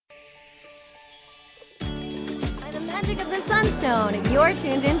magic of the Sunstone. You're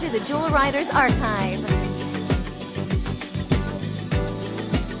tuned into the Jewel Riders Archive.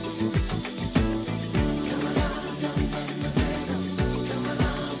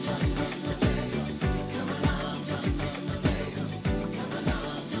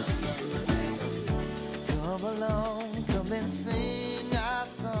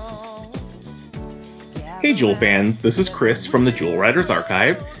 Hey Jewel fans, this is Chris from the Jewel Riders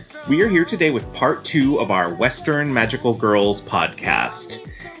Archive. We are here today with part 2 of our Western Magical Girls podcast.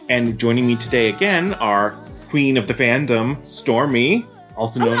 And joining me today again are Queen of the Fandom, Stormy,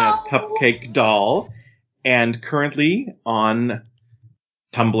 also known as Cupcake Doll, and currently on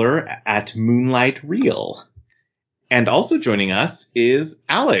Tumblr at Moonlight Reel. And also joining us is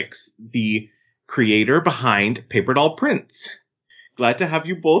Alex, the creator behind Paper Doll Prince. Glad to have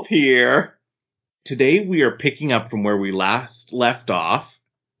you both here. Today we are picking up from where we last left off.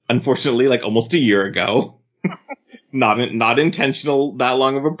 Unfortunately, like almost a year ago. Not intentional, that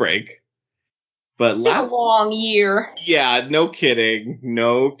long of a break. But It's been a long year. Yeah, no kidding.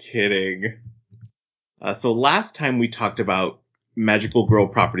 No kidding. So last time we talked about magical girl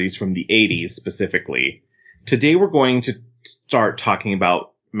properties from the 80s specifically. Today we're going to start talking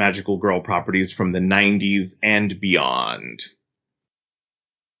about magical girl properties from the 90s and beyond.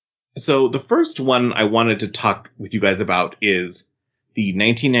 So the first one I wanted to talk with you guys about is the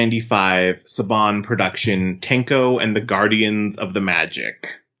 1995 Saban production Tenko and the Guardians of the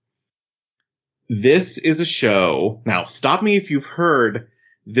Magic. This is a show. Now, stop me if you've heard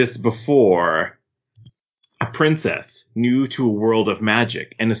this before. A princess, new to a world of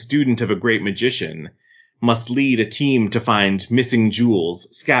magic and a student of a great magician, must lead a team to find missing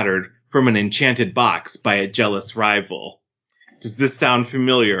jewels scattered from an enchanted box by a jealous rival. Does this sound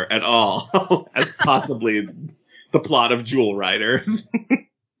familiar at all as possibly the plot of Jewel Riders?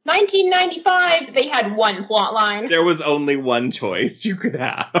 1995, they had one plot line. There was only one choice you could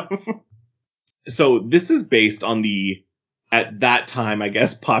have. So this is based on the, at that time, I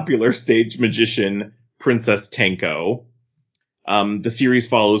guess, popular stage magician Princess Tenko. The series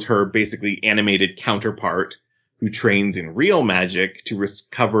follows her basically animated counterpart who trains in real magic to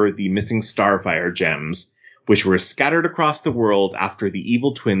recover the missing Starfire gems, which were scattered across the world after the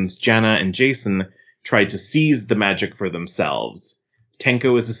evil twins Jana and Jason tried to seize the magic for themselves.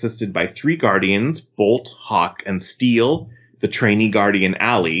 Tenko is assisted by 3 guardians, Bolt, Hawk, and Steel, the trainee guardian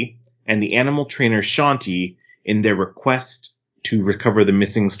Allie, and the animal trainer Shanti in their quest to recover the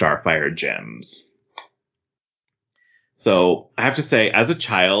missing Starfire gems. So, I have to say, as a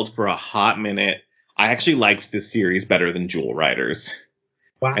child, for a hot minute, I actually liked this series better than Jewel Riders.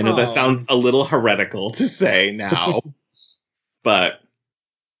 Wow. I know that sounds a little heretical to say now, but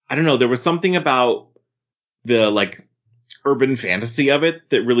I don't know. There was something about the like urban fantasy of it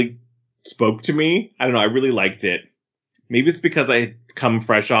that really spoke to me. I don't know. I really liked it. Maybe it's because I had come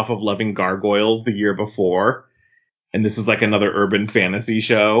fresh off of loving Gargoyles the year before, and this is like another urban fantasy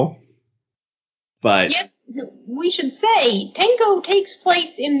show. But yes, we should say Tenko takes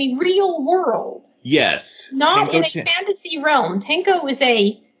place in the real world. Yes. Not Tenko in a fantasy realm. Tenko is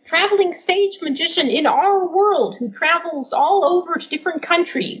a traveling stage magician in our world who travels all over to different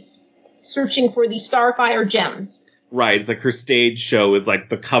countries searching for the Starfire gems. Right. It's like her stage show is like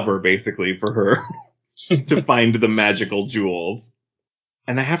the cover basically for her to find the magical jewels.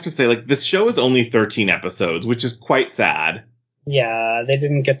 And I have to say, like, this show is only 13 episodes, which is quite sad. Yeah, they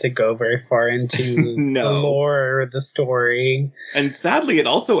didn't get to go very far into No. the lore or the story. And sadly, it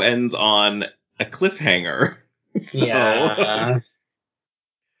also ends on a cliffhanger. So, yeah.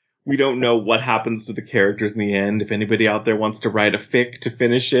 We don't know what happens to the characters in the end. If anybody out there wants to write a fic to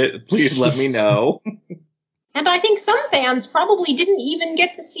finish it, please let me know. And I think some fans probably didn't even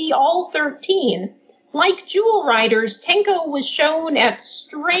get to see all 13. Like Jewel Riders, Tenko was shown at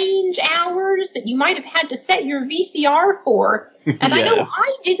strange hours that you might have had to set your VCR for. And yes. I know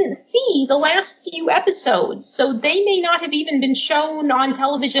I didn't see the last few episodes, so they may not have even been shown on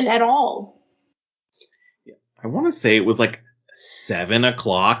television at all. I want to say it was like 7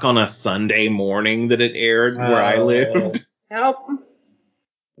 o'clock on a Sunday morning that it aired where I lived. Nope.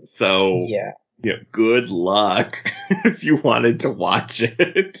 So, yeah, good luck if you wanted to watch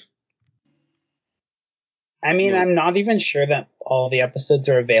it. I mean, I'm not even sure that all the episodes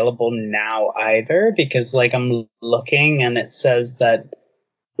are available now either, because, like, I'm looking and it says that,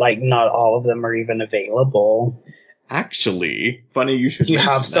 like, not all of them are even available. Actually, funny you should mention that. Do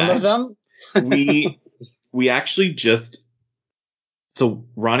you have some of them? We actually just... So,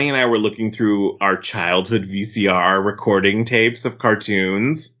 Ronnie and I were looking through our childhood VCR recording tapes of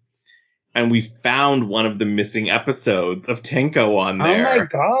cartoons, and we found one of the missing episodes of Tenko on there. Oh my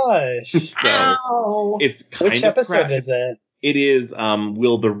gosh. So Ow. it's kind Which of episode is it? It is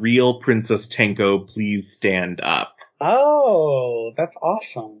Will the Real Princess Tenko Please Stand Up? Oh, that's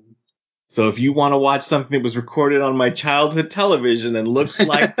awesome. So if you want to watch something that was recorded on my childhood television and looks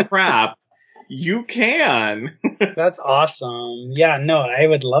like crap, you can. That's awesome. Yeah, no, I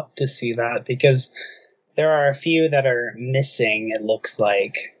would love to see that because there are a few that are missing, it looks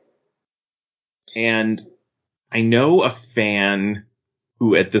like. And I know a fan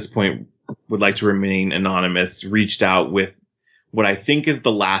who at this point would like to remain anonymous reached out with what I think is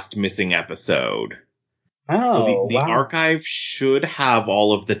the last missing episode. Oh, So the wow. archive should have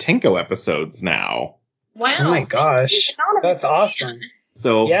all of the Tenko episodes now. Wow. Oh my gosh. That's awesome.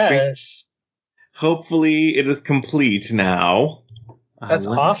 So Yes. hopefully it is complete now. That's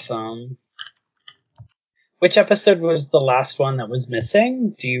awesome. Which episode was the last one that was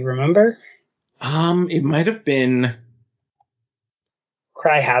missing? Do you remember? It might have been...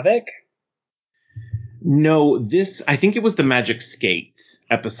 Cry Havoc? No, I think it was the Magic Skates,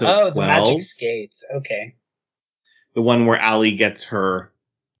 episode 12. The Magic Skates. Okay. The one where Allie gets her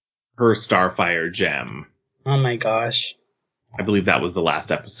Starfire gem. Oh my gosh. I believe that was the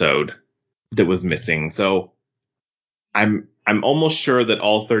last episode that was missing. So I'm almost sure that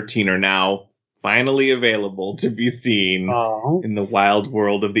all 13 are now finally available to be seen in the wild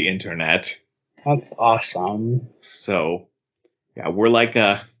world of the internet. That's awesome. So yeah, we're like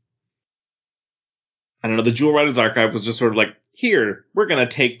I don't know, the Jewel Riders Archive was just sort of like, here, we're going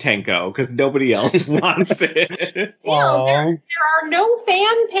to take Tenko because nobody else wants it. Yeah, there are no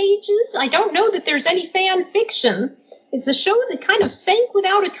fan pages. I don't know that there's any fan fiction. It's a show that kind of sank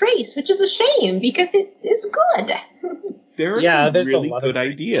without a trace, which is a shame because it is good. There are some really good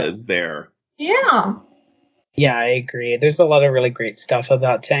ideas there. Yeah. Yeah, I agree. There's a lot of really great stuff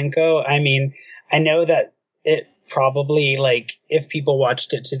about Tenko. I mean, I know that it probably, like, if people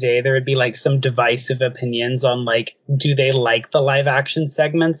watched it today, there would be, like, some divisive opinions on, like, do they like the live action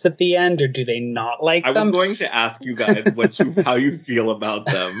segments at the end or do they not like them? I was going to ask you guys how you feel about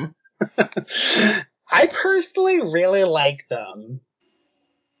them. I personally really like them.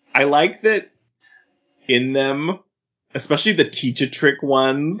 I like that in them, especially the Teach-a-Trick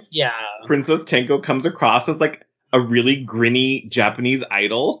ones, Princess Tenko comes across as, like, a really grinny Japanese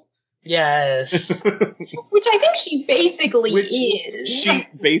idol. Yes. Which I think she basically is. She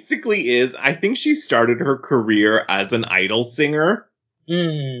basically is. I think she started her career as an idol singer.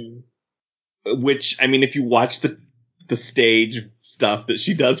 Which, I mean, if you watch the stage stuff that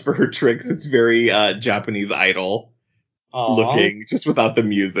she does for her tricks, it's very Japanese idol looking, just without the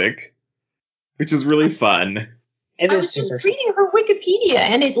music, which is really fun. I was just reading her Wikipedia,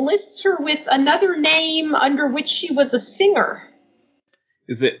 and it lists her with another name under which she was a singer.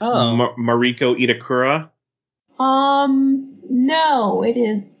 Is it Mariko Itakura? No, it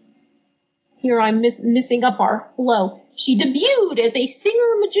is. Here I'm missing up our flow. She debuted as a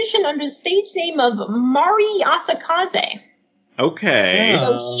singer-magician under the stage name of Mari Asakaze. Okay.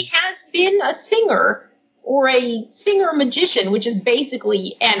 So she has been a singer, or a singer-magician, which is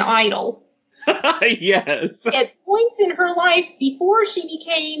basically an idol. Yes. At points in her life before she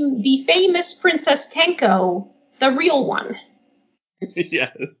became the famous Princess Tenko, the real one.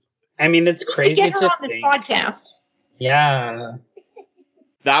 Yes. I mean, it's crazy get her to on this think. podcast. Yeah.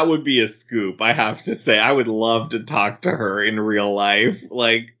 That would be a scoop, I have to say. I would love to talk to her in real life.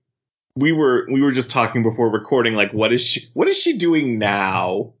 Like, we were just talking before recording, like, what is she doing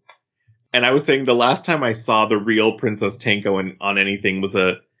now? And I was saying the last time I saw the real Princess Tenko on anything was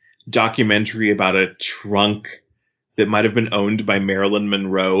a documentary about a trunk that might have been owned by Marilyn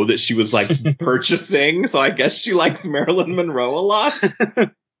Monroe that she was, like, purchasing. So I guess she likes Marilyn Monroe a lot.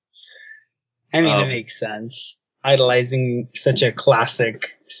 I mean, it makes sense. Idolizing such a classic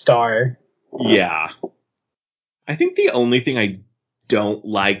star. Yeah. I think the only thing I don't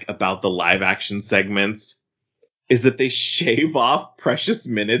like about the live action segments is that they shave off precious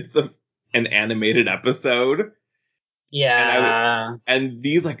minutes of an animated episode. Yeah. And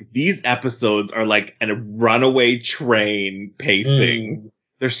these episodes are like a runaway train pacing.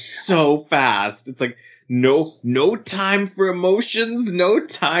 They're so fast. It's like no time for emotions, no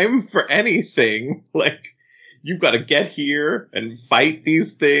time for anything. Like, you've got to get here and fight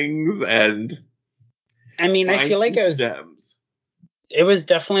these things and I mean, I feel like it was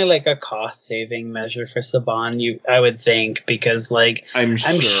definitely like a cost saving measure for Saban, I would think, because like I'm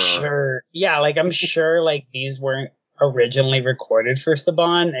sure like these weren't originally recorded for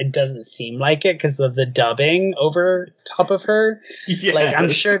Saban. It doesn't seem like it because of the dubbing over top of her. Yes. Like,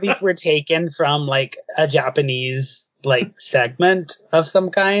 I'm sure these were taken from like a Japanese like segment of some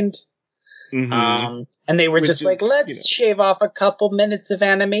kind. Mm-hmm. And they were just like, let's shave off a couple minutes of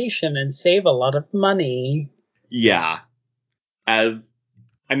animation and save a lot of money. Yeah.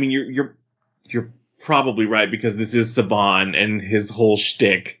 You're probably right, because this is Saban, and his whole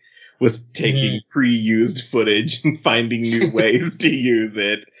shtick was taking pre-used footage and finding new ways to use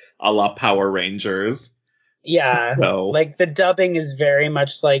it, a la Power Rangers. Yeah, so. Like the dubbing is very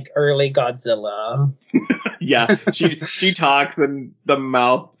much like early Godzilla. Yeah, she talks and the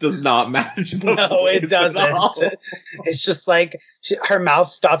mouth does not match the No, it doesn't. It's just like her mouth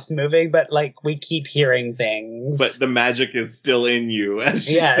stops moving, but like we keep hearing things. But the magic is still in you, as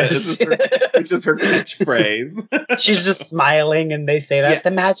she says, which is her catchphrase. She's just smiling, and they say that the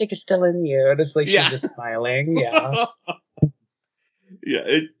magic is still in you, and it's like she's just smiling. Yeah. Yeah,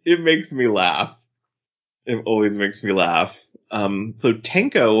 it makes me laugh. It always makes me laugh. So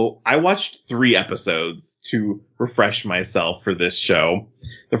Tenko, I watched 3 episodes to refresh myself for this show.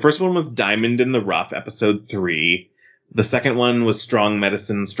 The first one was Diamond in the Rough, episode 3. The second one was Strong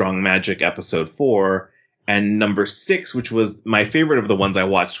Medicine, Strong Magic, episode 4. And number 6, which was my favorite of the ones I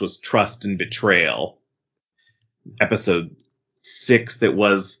watched, was Trust and Betrayal, episode 6.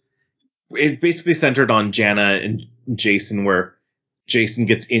 It basically centered on Jana and Jason, where Jason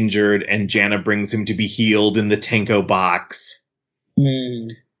gets injured and Jana brings him to be healed in the Tenko box,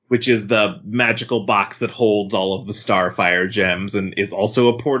 which is the magical box that holds all of the Starfire gems and is also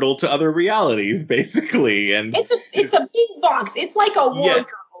a portal to other realities, basically. And it's a big box. It's like a wardrobe.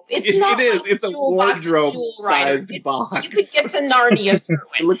 It's a wardrobe-sized box. You could get to Narnia through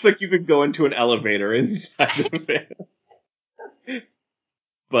it. It looks like you could go into an elevator inside of it.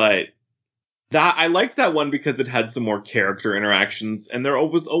 But I liked that one because it had some more character interactions, and there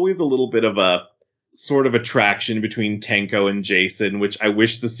was always a little bit of a sort of attraction between Tenko and Jason, which I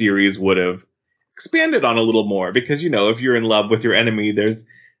wish the series would have expanded on a little more, because, if you're in love with your enemy, there's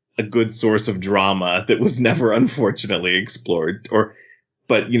a good source of drama that was never, unfortunately, explored.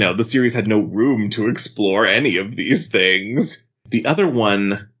 But the series had no room to explore any of these things. The other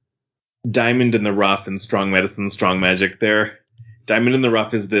one, Diamond in the Rough and Strong Medicine, Strong Magic, Diamond in the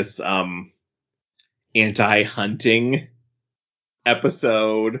Rough is this, anti-hunting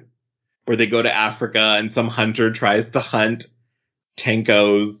episode where they go to Africa and some hunter tries to hunt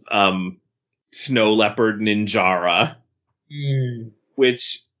Tenko's snow leopard Ninjara,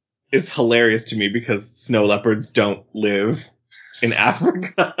 which is hilarious to me because snow leopards don't live in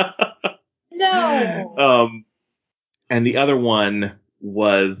Africa. No. And the other one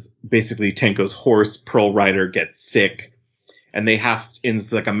was basically Tenko's horse, Pearl Rider, gets sick. And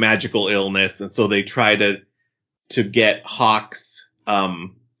it's like a magical illness, and so they try to get Hawk's.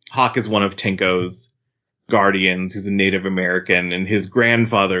 Hawk is one of Tenko's guardians. He's a Native American, and his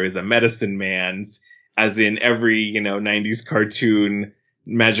grandfather is a medicine man, as in every 90s cartoon.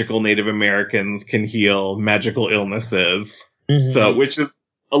 Magical Native Americans can heal magical illnesses, so which is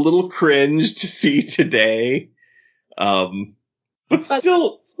a little cringe to see today. But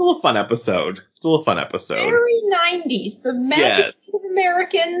still a fun episode. Very 90s. The magic Native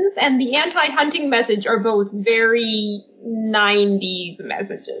Americans and the anti-hunting message are both very 90s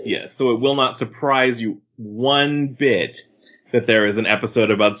messages. Yes, so it will not surprise you one bit that there is an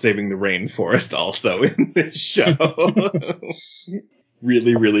episode about saving the rainforest also in this show.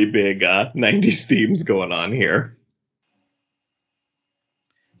 Really, really big 90s themes going on here.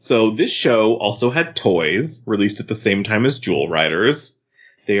 So this show also had toys released at the same time as Jewel Riders.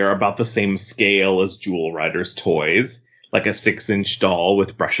 They are about the same scale as Jewel Riders toys, like a 6-inch doll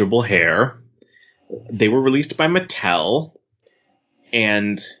with brushable hair. They were released by Mattel,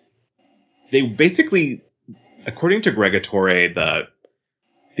 and they basically, according to Greg Ettore,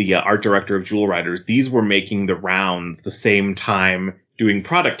 the art director of Jewel Riders, these were making the rounds the same time doing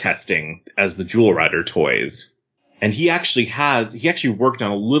product testing as the Jewel Rider toys. And he actually worked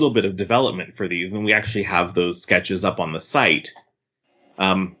on a little bit of development for these, and we actually have those sketches up on the site.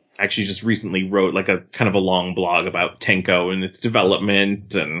 Actually just recently wrote like a kind of a long blog about Tenko and its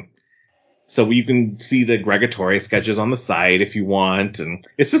development, and so you can see the Greg Ettore sketches on the site if you want, and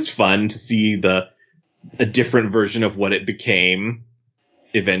it's just fun to see a different version of what it became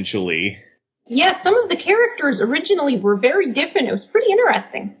eventually. Yeah, some of the characters originally were very different. It was pretty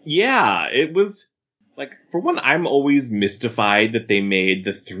interesting. Yeah, it was. Like, for one, I'm always mystified that they made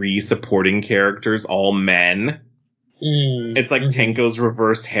the 3 supporting characters all men. It's like Tenko's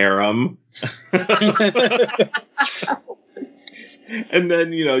reverse harem. And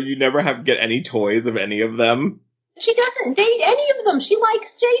then, you never get any toys of any of them. She doesn't date any of them. She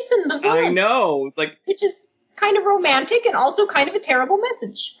likes Jason, the villain. I know. Which is kind of romantic and also kind of a terrible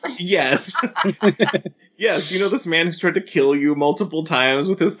message. Yes. Yes, this man who's tried to kill you multiple times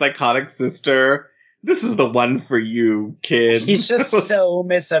with his psychotic sister. This is the one for you, kid. He's just so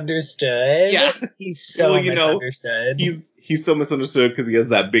misunderstood. Yeah. He's so misunderstood. He's so misunderstood because he has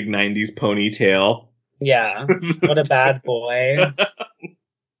that big 90s ponytail. Yeah. What a bad boy.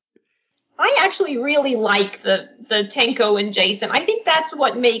 I actually really like the Tenko and Jason. I think that's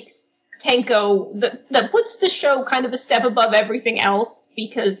what makes Tenko, that puts the show kind of a step above everything else,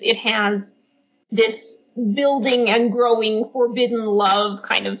 because it has this building and growing forbidden love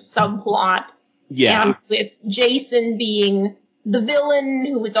kind of subplot. Yeah. And with Jason being the villain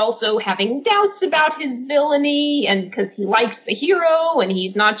who is also having doubts about his villainy, and because he likes the hero and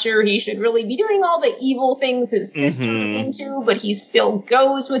he's not sure he should really be doing all the evil things his sister is into, but he still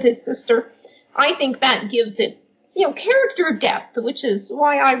goes with his sister. I think that gives it, character depth, which is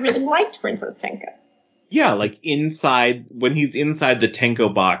why I really liked Princess Tenko. Yeah, like when he's inside the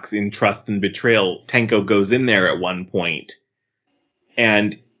Tenko box in Trust and Betrayal, Tenko goes in there at one point,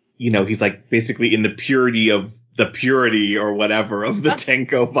 and he's like basically in the purity or whatever of the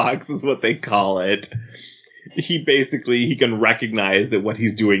Tenko box is what they call it. He can recognize that what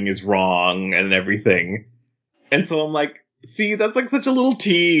he's doing is wrong and everything. And so I'm like, see, that's like such a little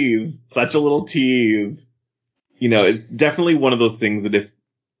tease. It's definitely one of those things that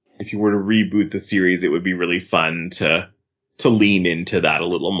if you were to reboot the series, it would be really fun to lean into that a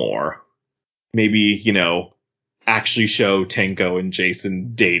little more. Maybe, actually show Tenko and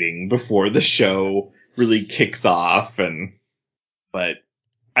Jason dating before the show really kicks off. But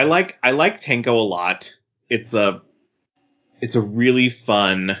I like Tenko a lot. It's a really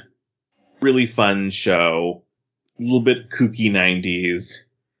fun show. A little bit kooky 90s.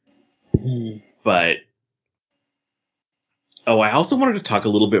 But I also wanted to talk a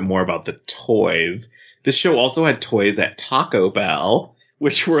little bit more about the toys. This show also had toys at Taco Bell,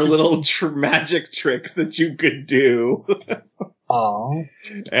 which were little magic tricks that you could do. Aww.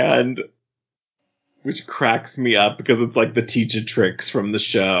 And which cracks me up because it's like the teacher tricks from the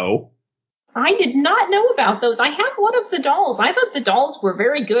show. I did not know about those. I have one of the dolls. I thought the dolls were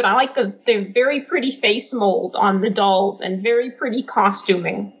very good. I like the very pretty face mold on the dolls and very pretty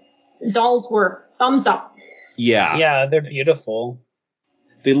costuming. The dolls were thumbs up. Yeah. Yeah, they're beautiful.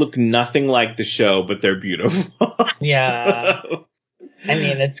 They look nothing like the show, but they're beautiful. Yeah. I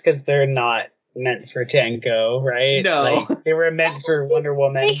mean, it's because they're not meant for Tenko, right? No. Like, they were meant for Wonder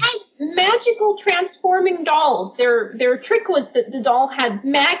Woman. They had magical transforming dolls. Their trick was that the doll had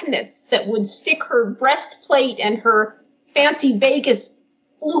magnets that would stick her breastplate and her fancy Vegas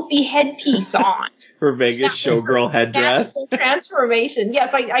floofy headpiece on. Her Vegas showgirl headdress. Magical transformation.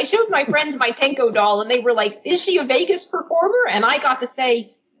 Yes, I showed my friends my Tenko doll, and they were like, "Is she a Vegas performer?" And I got to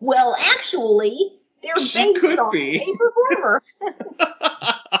say, "Well, actually, they're based on a performer."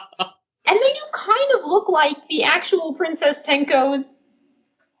 And they do kind of look like the actual Princess Tenko's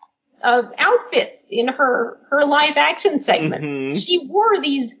outfits in her live action segments. Mm-hmm. She wore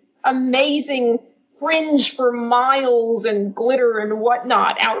these amazing fringe for miles and glitter and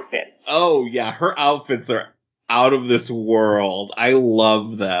whatnot outfits. Oh, yeah. Her outfits are out of this world. I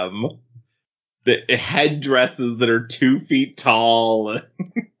love them. The headdresses that are 2 feet tall.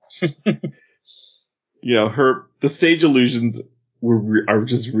 The stage illusions are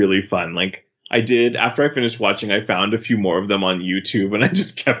just really fun. Like, after I finished watching, I found a few more of them on YouTube and I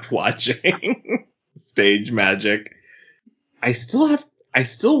just kept watching. Stage magic. I still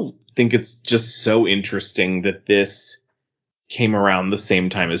think it's just so interesting that this came around the same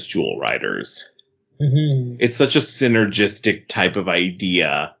time as Jewel Riders. Mm-hmm. It's such a synergistic type of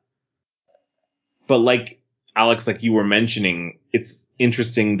idea. But like, Alex, like you were mentioning, it's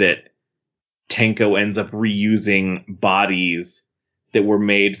interesting that Tenko ends up reusing bodies that were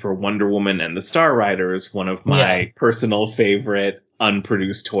made for Wonder Woman and the Star Riders, one of my personal favorite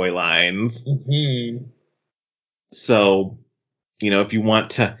unproduced toy lines. Mm-hmm. So, if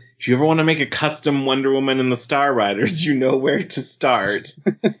you ever want to make a custom Wonder Woman and the Star Riders, you know where to start.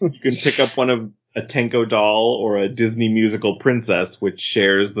 You can pick up a Tenko doll or a Disney musical princess, which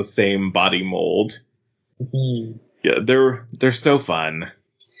shares the same body mold. Mm-hmm. Yeah, they're so fun.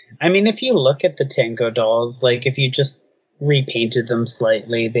 I mean, if you look at the Tenko dolls, like if you just repainted them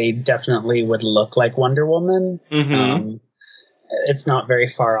slightly, they definitely would look like Wonder Woman. Mm-hmm. It's not very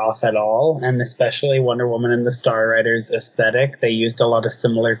far off at all, and especially Wonder Woman and the Star Riders aesthetic, they used a lot of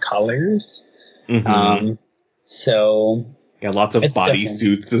similar colors. Mm-hmm. Lots of body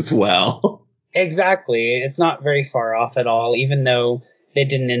suits as well. Exactly. It's not very far off at all, even though they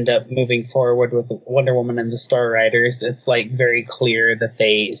didn't end up moving forward with Wonder Woman and the Star Riders. It's like very clear that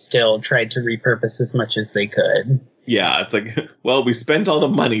they still tried to repurpose as much as they could. Yeah, it's like, well, we spent all the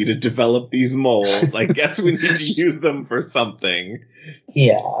money to develop these molds. I guess we need to use them for something.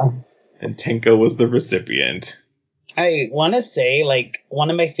 Yeah. And Tenko was the recipient. I want to say, like, one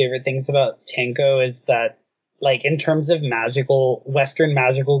of my favorite things about Tenko is that, like, in terms of Western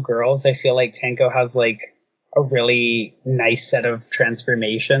magical girls, I feel like Tenko has, like, a really nice set of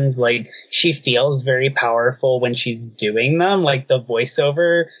transformations. Like, she feels very powerful when she's doing them. Like, the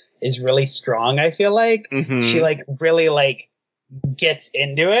voiceover is really strong, I feel like. Mm-hmm. She, like, really, like, gets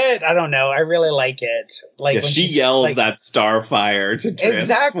into it. I don't know. I really like it. Like, yeah, when she yells like, that Starfire to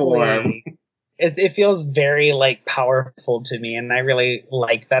transform. Exactly. It feels very, like, powerful to me, and I really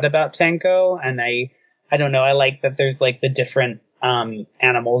like that about Tenko. And I don't know, I like that there's, like, the different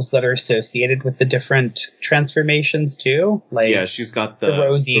animals that are associated with the different transformations too. Like, yeah, she's got the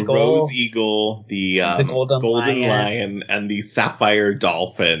rose eagle, the golden lion, and the sapphire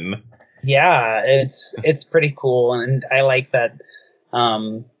dolphin. Yeah, it's pretty cool, and I like that.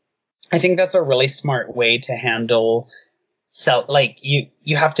 I think that's a really smart way to handle like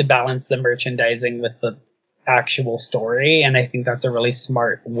you have to balance the merchandising with the actual story, and I think that's a really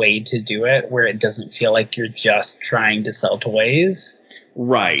smart way to do it, where it doesn't feel like you're just trying to sell toys.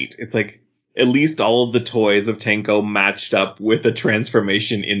 Right. It's like at least all of the toys of Tenko matched up with a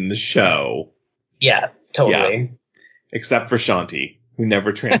transformation in the show. Yeah, totally. Yeah. Except for Shanti, who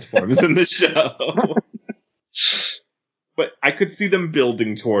never transforms in the show. But I could see them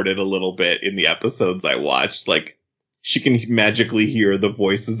building toward it a little bit in the episodes I watched. Like, she can magically hear the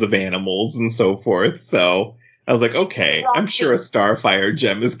voices of animals and so forth. So I was like, okay, I'm sure a Starfire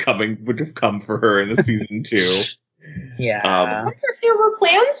gem would have come for her in a season 2. Yeah. I wonder if there were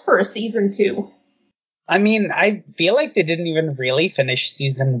plans for a season 2. I mean, I feel like they didn't even really finish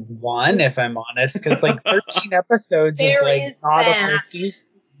season 1, if I'm honest, because like 13 episodes is like not a full season.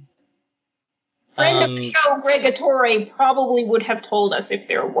 Friend of the show, Greg Attore, probably would have told us if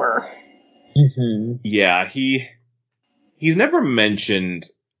there were. Mm-hmm. Yeah, he's never mentioned,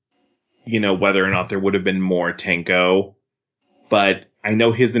 whether or not there would have been more Tenko, but I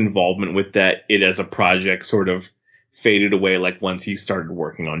know his involvement with it as a project sort of faded away, like once he started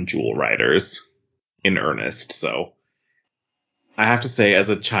working on Jewel Riders in earnest. So I have to say, as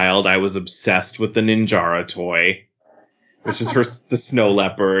a child, I was obsessed with the Ninjara toy, which is the snow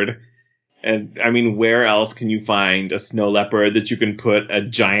leopard. And I mean, where else can you find a snow leopard that you can put a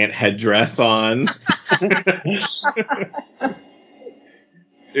giant headdress on?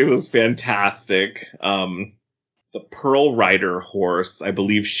 It was fantastic. The Pearl Rider horse, I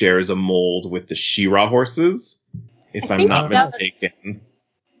believe, shares a mold with the She-Ra horses, if I'm not mistaken.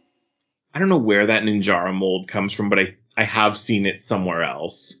 I don't know where that Ninjara mold comes from, but I have seen it somewhere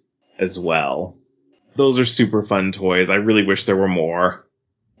else as well. Those are super fun toys. I really wish there were more.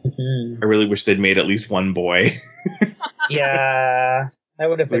 Mm-hmm. I really wish they'd made at least one boy. Yeah, that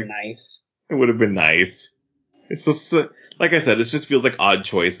would have been nice. It would have been nice. It's just, like I said, it just feels like odd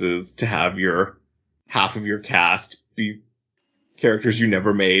choices to have half of your cast be characters you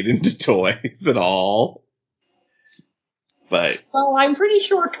never made into toys at all. But well, I'm pretty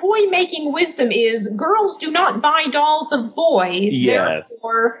sure toy making wisdom is girls do not buy dolls of boys. Yes.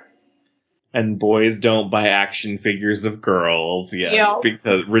 Therefore, and boys don't buy action figures of girls. Yes, yeah.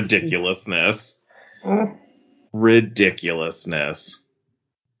 Because ridiculousness. Ridiculousness.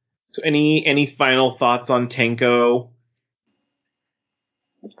 So any final thoughts on Tenko?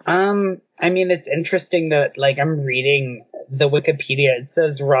 I mean, it's interesting that, like, I'm reading the Wikipedia. It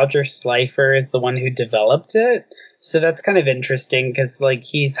says Roger Slifer is the one who developed it. So that's kind of interesting because, like,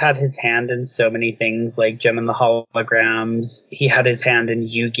 he's had his hand in so many things, like Gem and the Holograms. He had his hand in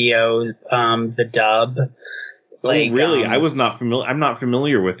Yu-Gi-Oh! The dub. Like, really? I'm not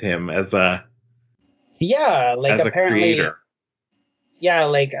familiar with him as a creator. Yeah,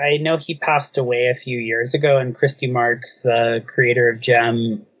 like, I know he passed away a few years ago, and Christy Marks, creator of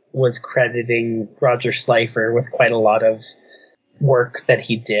Gem, was crediting Roger Slifer with quite a lot of work that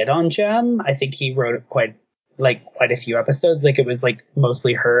he did on Gem. I think he wrote quite a few episodes. Like, it was, like,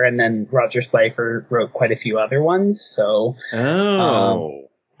 mostly her, and then Roger Slifer wrote quite a few other ones, so...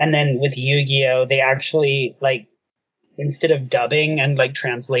 and then with Yu-Gi-Oh!, they actually, like, instead of dubbing and, like,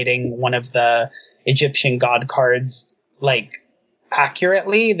 translating one of the Egyptian god cards, like,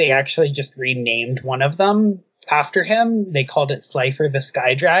 accurately, they actually just renamed one of them after him. They called it Slifer the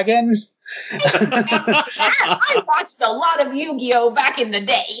Sky Dragon. I watched a lot of Yu-Gi-Oh! Back in the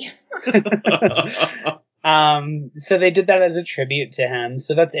day. So they did that as a tribute to him.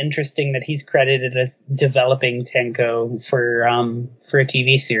 So that's interesting that he's credited as developing Tenko for a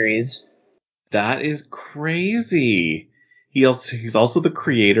TV series. That is crazy. He's also the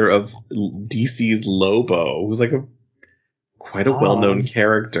creator of DC's Lobo, who's like quite a well-known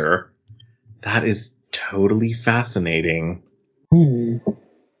character. That is totally fascinating. You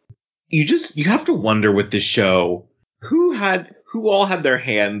have to wonder with this show, who all had their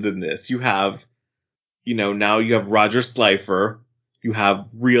hands in this? You have, now you have Roger Slifer, you have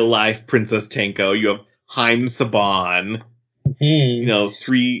real life Princess Tenko, you have Haim Saban,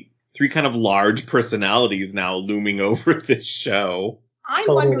 three kind of large personalities now looming over this show. I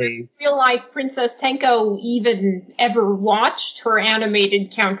wonder if real life Princess Tenko even ever watched her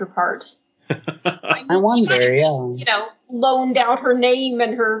animated counterpart. I wonder, she just, loaned out her name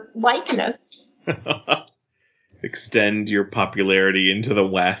and her likeness. Extend your popularity into the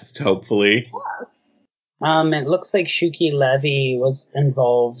West, hopefully. Yes. It looks like Shuki Levy was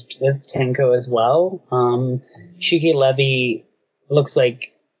involved with Tenko as well. Shuki Levy looks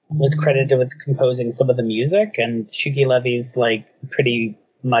like was credited with composing some of the music, and Shuki Levy's like pretty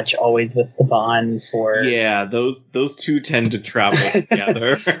much always with Saban for... Yeah, those two tend to travel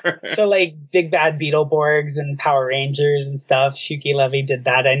together. So like Big Bad Beetleborgs and Power Rangers and stuff, Shuki Levy did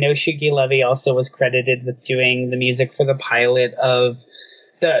that. I know Shuki Levy also was credited with doing the music for the pilot of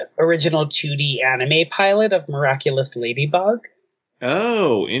the original 2D anime pilot of Miraculous Ladybug.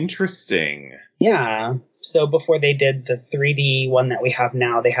 Oh, interesting. Yeah. So before they did the 3D one that we have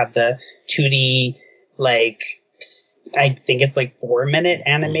now, they had the 2D, like, I think it's like 4-minute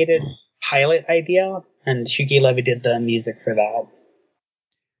animated pilot idea, and Shuki Levy did the music for that.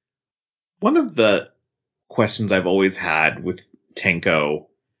 One of the questions I've always had with Tenko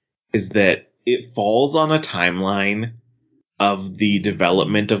is that it falls on a timeline of the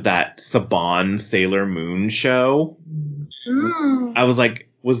development of that Saban Sailor Moon show. I was like,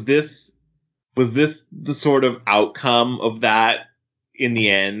 was this the sort of outcome of that in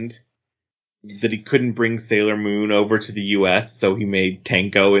the end? That he couldn't bring Sailor Moon over to the US, so he made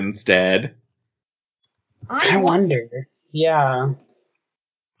Tenko instead? I wonder. Yeah.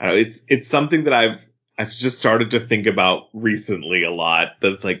 It's something that I've just started to think about recently a lot.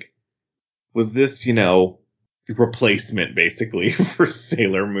 That it's like, was this, replacement basically for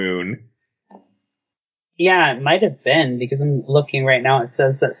Sailor Moon? Yeah, it might have been, because I'm looking right now. It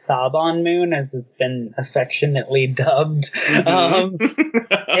says that Saban Moon, as it's been affectionately dubbed,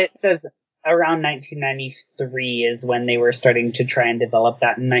 it says around 1993 is when they were starting to try and develop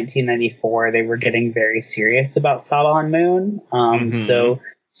that. In 1994, they were getting very serious about Saban Moon. So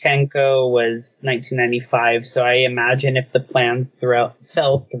Tenko was 1995. So I imagine if the plans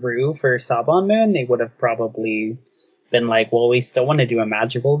fell through for Saban Moon, they would have probably been like, well, we still want to do a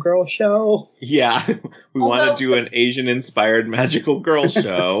magical girl show. Yeah, we want to do an Asian-inspired magical girl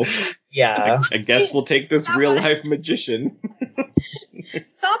show. Yeah. I guess we'll take this real-life magician.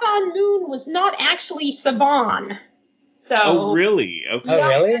 Saban Moon was not actually Saban. So. Oh, really? Okay. Oh,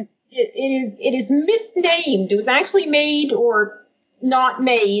 really? It is misnamed. It was actually made or not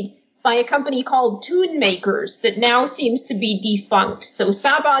made by a company called Toon Makers that now seems to be defunct. So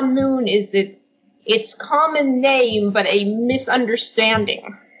Saban Moon is its common name, but a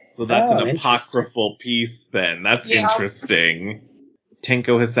misunderstanding. So that's an apocryphal piece then. That's interesting.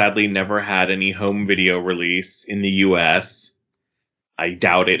 Tenko has sadly never had any home video release in the US. I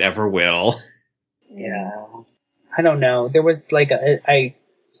doubt it ever will. Yeah. I don't know. There was I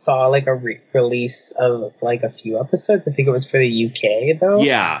saw like a release of like a few episodes. I think it was for the UK though.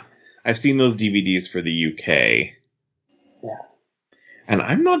 Yeah. I've seen those DVDs for the UK. Yeah. And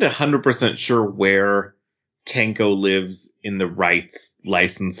I'm not 100% sure where Tenko lives in the rights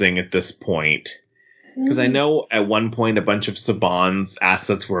licensing at this point. Because I know at one point a bunch of Saban's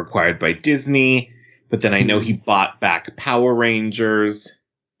assets were acquired by Disney, but then I know he bought back Power Rangers.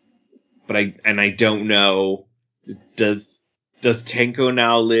 But I don't know, does Tenko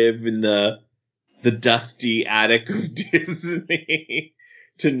now live in the dusty attic of Disney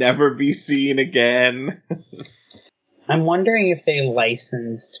to never be seen again? I'm wondering if they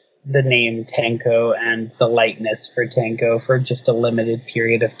licensed the name Tenko and the likeness for Tenko for just a limited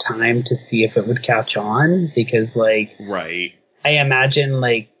period of time to see if it would catch on, because right. I imagine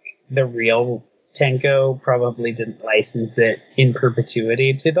the real Tenko probably didn't license it in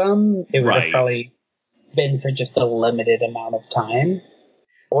perpetuity to them. It would have probably been for just a limited amount of time,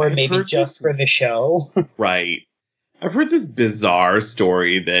 or maybe just for the show. Right. I've heard this bizarre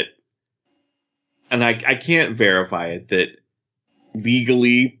story that, and I can't verify it, that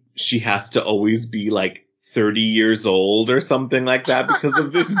legally she has to always be 30 years old or something like that because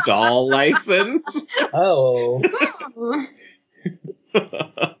of this doll license. Oh.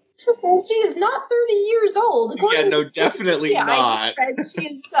 Well, she is not 30 years old. Yeah, no, definitely not. I just read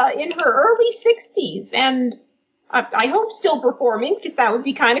she is in her early 60s, and I hope still performing, because that would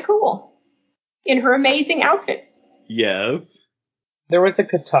be kind of cool. In her amazing outfits. Yes. There was a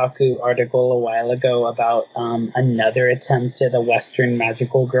Kotaku article a while ago about another attempt at a Western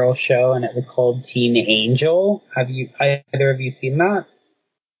magical girl show, and it was called Teen Angel. Have either of you seen that?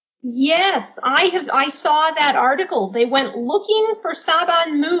 Yes, I saw that article. They went looking for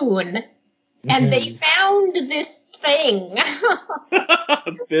Saban Moon, and they found this thing.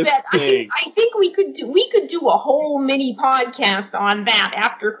 I think we could do a whole mini podcast on that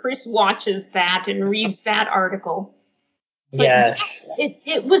after Chris watches that and reads that article. But yes.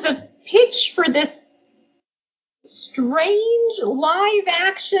 It was a pitch for this strange live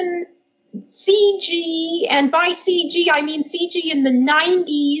action CG, and by CG I mean CG in the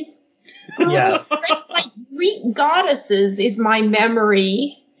 90s. Yes. Dressed like Greek goddesses is my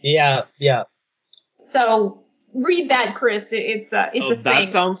memory. Yeah. So read that, Chris. It's a thing.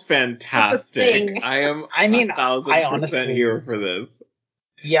 That sounds fantastic. It's a thing. I 1,000% here for this.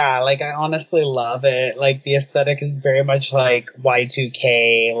 Yeah, like, I honestly love it. Like, the aesthetic is very much like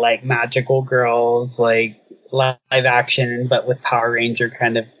Y2K, like magical girls, like live action, but with Power Ranger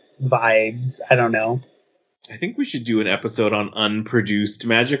kind of vibes. I don't know. I think we should do an episode on unproduced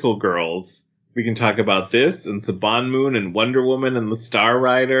magical girls. We can talk about this and Saban Moon and Wonder Woman and the Star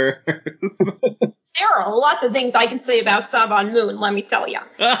Riders. There are lots of things I can say about Saban Moon, let me tell you.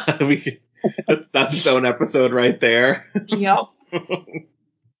 That's its own episode right there. Yep.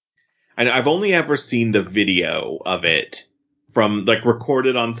 I've only ever seen the video of it from, like,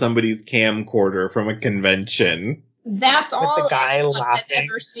 recorded on somebody's camcorder from a convention. That's all the guy I've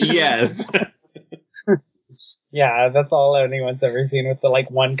ever seen. Yes. Yeah, that's all anyone's ever seen, with the, like,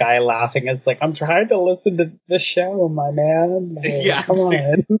 one guy laughing. It's like, I'm trying to listen to the show, my man. Like, yeah. Come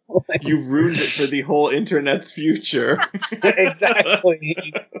on. You've ruined it for the whole internet's future.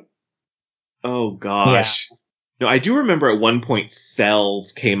 Exactly. Oh, gosh. Yeah. No, I do remember at one point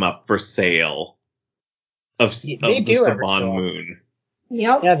cells came up for sale of the Saban Moon.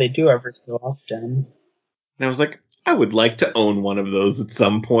 Yep. Yeah, they do ever so often. And I was like, I would like to own one of those at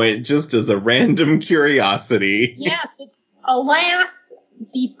some point, just as a random curiosity. Yes, alas,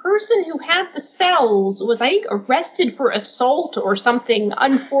 the person who had the cells was, I think, arrested for assault or something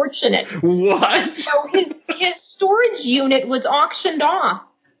unfortunate. What? So his storage unit was auctioned off,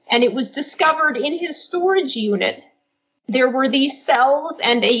 and it was discovered in his storage unit there were these cells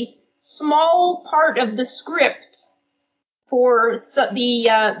and a small part of the script for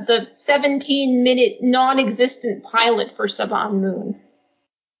the 17-minute non-existent pilot for Saban Moon.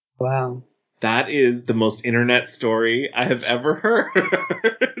 Wow. That is the most internet story I have ever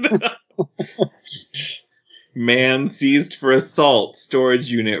heard. Man seized for assault, storage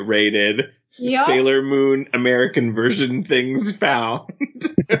unit raided. Yep. Sailor Moon American version things found.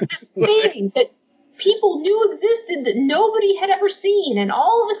 This thing that people knew existed that nobody had ever seen, and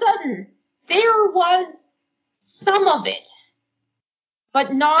all of a sudden, there was some of it.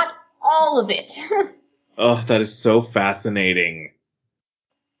 But not all of it. Oh, that is so fascinating.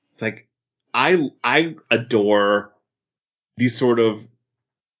 It's like, I adore these sort of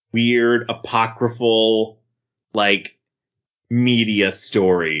weird, apocryphal, like, media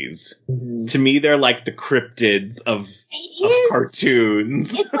stories. Mm-hmm. To me, they're like the cryptids of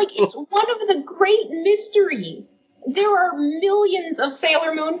cartoons. It's like, it's one of the great mysteries. There are millions of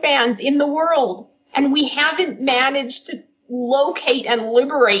Sailor Moon fans in the world, and we haven't managed to locate and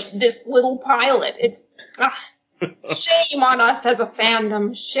liberate this little pilot. It's shame on us as a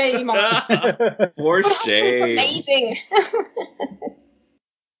fandom. Shame on us. For shame. It's amazing.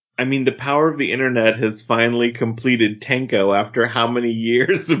 I mean, the power of the internet has finally completed Tenko after how many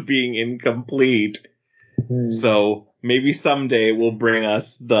years of being incomplete. Mm-hmm. So maybe someday it will bring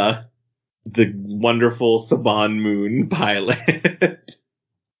us the wonderful Saban Moon pilot.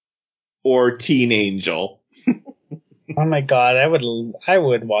 Or Teen Angel. Oh my god, I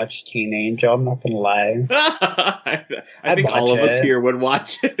would watch Teen Angel, I'm not gonna lie. I think all of us here would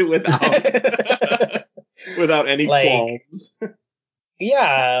watch it without any qualms.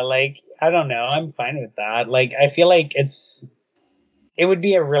 Yeah, like, I don't know, I'm fine with that. Like, I feel like it would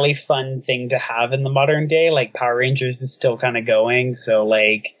be a really fun thing to have in the modern day. Like, Power Rangers is still kind of going, so,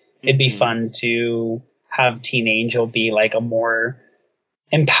 like, it'd be fun to have Teen Angel be, like, a more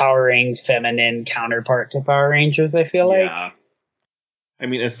empowering feminine counterpart to Power Rangers, I feel like. I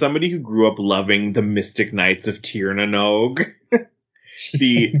mean, as somebody who grew up loving the Mystic Knights of Tir na Nog,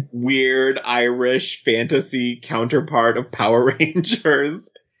 the weird Irish fantasy counterpart of Power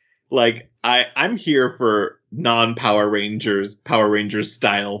Rangers, like, I'm here for non-Power Rangers, Power Rangers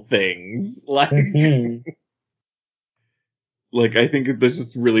style things. Like, like, I think they're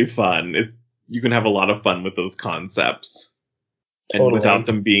just really fun. It's You can have a lot of fun with those concepts. Totally. And without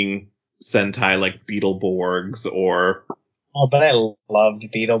them being Sentai like Beetleborgs or... Oh, but I loved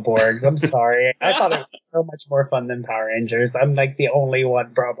Beetleborgs. I'm sorry. I thought it was so much more fun than Power Rangers. I'm like the only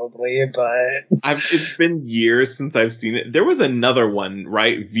one probably, but... It's been years since I've seen it. There was another one,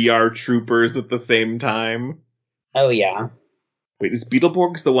 right? VR Troopers at the same time. Oh, yeah. Wait, is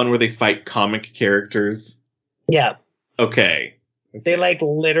Beetleborgs the one where they fight comic characters? Yeah. Okay. They like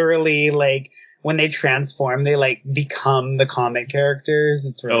literally like... When they transform, they like become the comic characters.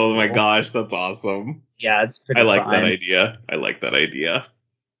 It's really cool. My cool. Gosh, that's awesome. Yeah, it's pretty I like fun. that idea. I like that idea.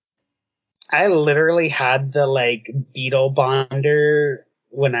 I literally had the like Beetle Bonder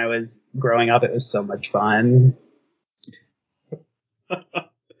when I was growing up. It was so much fun.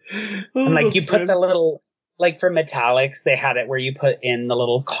 And like you put the little, like for Metallics, they had it where you put in the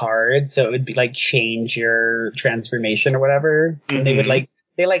little card, so it would be like change your transformation or whatever. And they would like,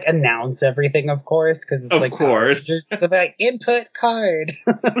 they like announce everything, of course, because it's of like course. So they're like input card.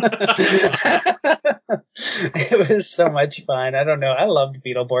 It was so much fun. I don't know. I loved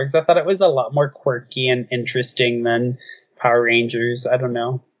Beetleborgs. I thought it was a lot more quirky and interesting than Power Rangers. I don't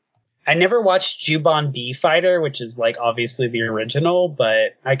know. I never watched Juban B Fighter, which is like obviously the original,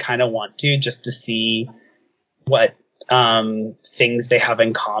 but I kind of want to just to see what things they have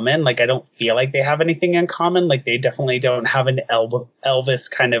in common. Like I don't feel like they have anything in common. Like they definitely don't have an Elvis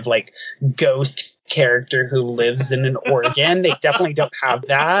kind of like ghost character who lives in an organ. They definitely don't have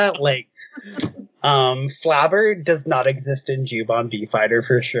that. Like Flabber does not exist in Juban B Fighter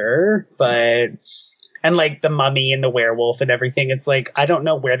for sure, but and like the mummy and the werewolf and everything, it's like I don't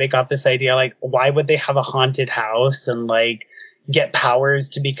know where they got this idea. Like why would they have a haunted house and like get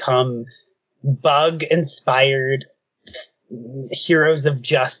powers to become bug inspired heroes of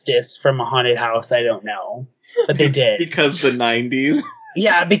justice from a haunted house? I don't know, but they did. Because the 90s.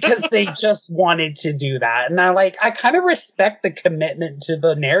 Yeah, because they just wanted to do that. And I kind of respect the commitment to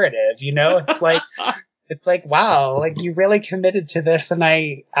the narrative, you know? It's like, wow, like you really committed to this and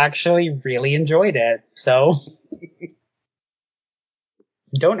I actually really enjoyed it. So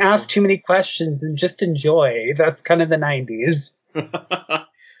don't ask too many questions and just enjoy. That's kind of the 90s.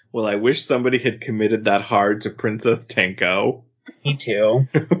 Well, I wish somebody had committed that hard to Princess Tenko. Me too.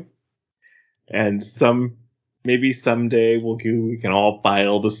 And maybe someday we can all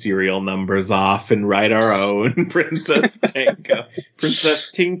file the serial numbers off and write our own Princess Tenko. Princess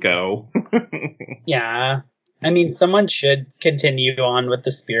Tinko. Yeah. I mean, someone should continue on with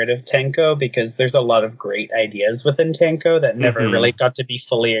the spirit of Tenko because there's a lot of great ideas within Tenko that never really got to be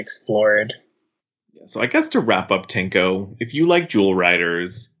fully explored. So I guess to wrap up Tenko, if you like Jewel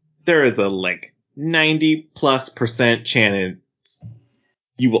Riders, there is a like 90+% chance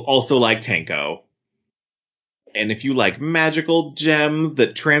you will also like Tenko. And if you like magical gems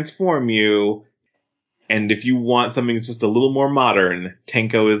that transform you, and if you want something that's just a little more modern,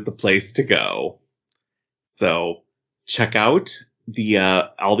 Tenko is the place to go. So check out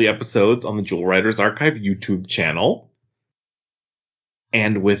all the episodes on the Jewel Riders Archive YouTube channel.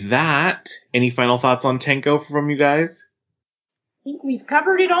 And with that, any final thoughts on Tenko from you guys? I think we've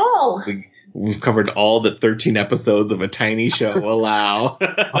covered it all. We've covered all that 13 episodes of a tiny show allow.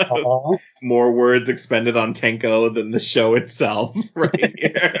 More words expended on Tenko than the show itself right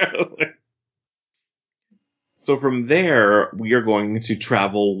here. So from there, we are going to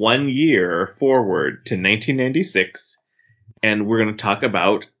travel 1 year forward to 1996, and we're going to talk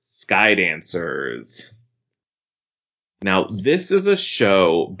about Sky Dancers. Now, this is a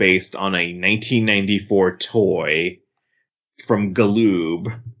show based on a 1994 toy from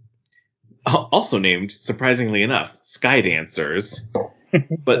Galoob, also named, surprisingly enough, Sky Dancers.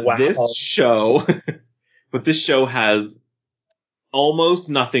 But wow. this show has almost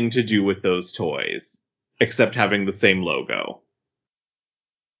nothing to do with those toys, except having the same logo.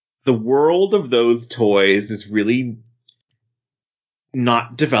 The world of those toys is really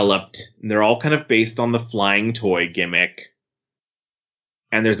not developed, and they're all kind of based on the flying toy gimmick.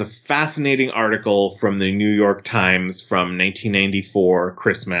 And there's a fascinating article from the New York Times from 1994,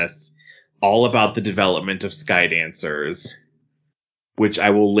 Christmas, all about the development of Sky Dancers, which I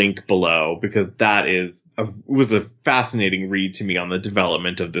will link below because that was a fascinating read to me on the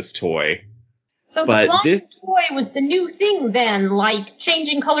development of this toy. So the flying toy was the new thing then, like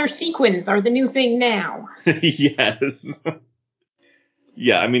changing color sequins are the new thing now. Yes.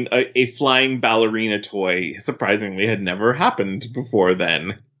 Yeah, I mean, a flying ballerina toy, surprisingly, had never happened before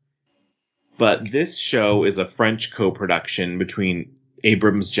then. But this show is a French co-production between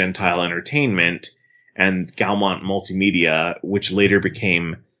Abrams Gentile Entertainment and Gaumont Multimedia, which later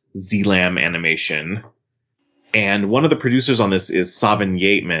became Zelam Animation. And one of the producers on this is Saban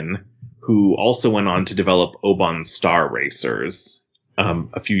Yateman, who also went on to develop Oban Star Racers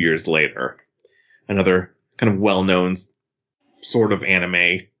a few years later. Another kind of well-known sort of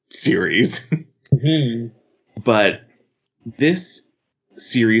anime series. Mm-hmm. But this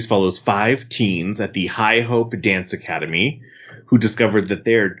series follows 5 teens at the High Hope Dance Academy who discovered that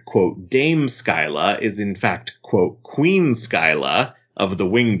their, quote, Dame Skyla is in fact, quote, Queen Skyla of the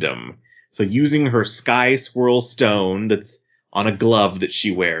Wingdom. So using her sky swirl stone that's on a glove that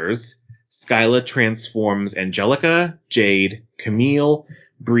she wears, Skyla transforms Angelica, Jade, Camille,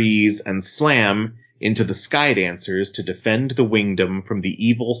 Breeze, and Slam into the Sky Dancers to defend the Wingdom from the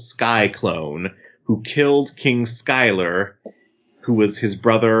evil Sky Clone who killed King Skylar, who was his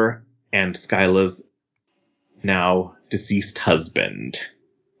brother and Skyla's now deceased husband.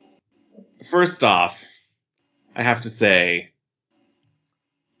 First off, I have to say,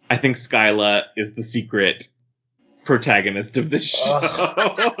 I think Skyla is the secret protagonist of this show.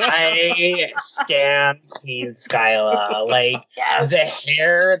 I stand Queen Skyla. Like, the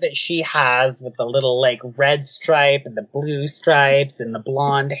hair that she has with the little, like, red stripe and the blue stripes and the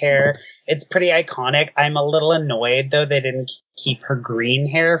blonde hair, it's pretty iconic. I'm a little annoyed, though, they didn't keep her green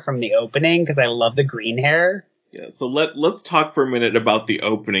hair from the opening, because I love the green hair. Yeah, so let's talk for a minute about the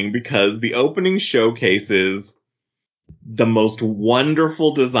opening, because the opening showcases the most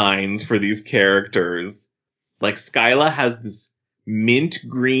wonderful designs for these characters. Like, Skyla has this mint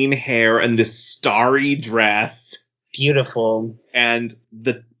green hair and this starry dress. Beautiful. And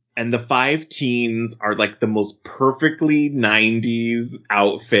the 5 teens are like the most perfectly 90s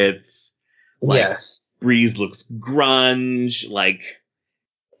outfits. Like, yes. Breeze looks grunge, like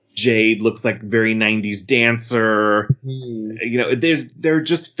Jade looks like very 90s dancer. Mm. You know, they're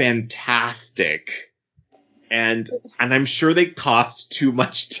just fantastic. And I'm sure they cost too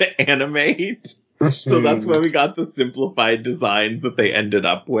much to animate. So that's why we got the simplified designs that they ended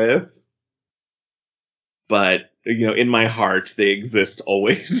up with. But, you know, in my heart, they exist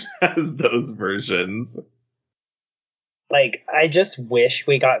always as those versions. Like, I just wish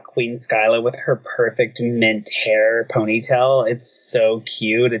we got Queen Skyla with her perfect mint hair ponytail. It's so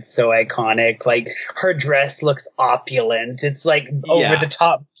cute. It's so iconic. Like, her dress looks opulent. It's, like, over the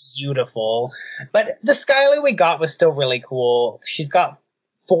top beautiful. But the Skyla we got was still really cool. She's got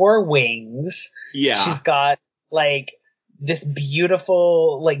 4 wings. Yeah. She's got, like, this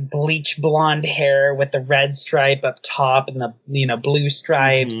beautiful, like, bleach blonde hair with the red stripe up top and the, you know, blue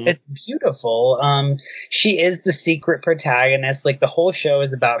stripes. Mm-hmm. It's beautiful. She is the secret protagonist. Like, the whole show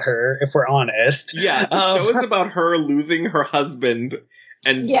is about her, if we're honest. Yeah, the show is about her losing her husband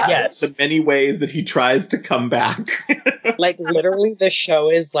and the many ways that he tries to come back. Like, literally, the show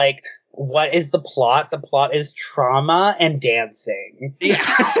is, like, what is the plot? The plot is trauma and dancing. Yeah.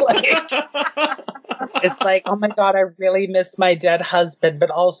 It's like, oh my god, I really miss my dead husband, but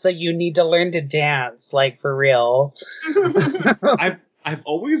also you need to learn to dance, like, for real. I've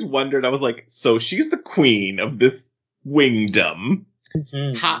always wondered, I was like, so she's the queen of this wingdom.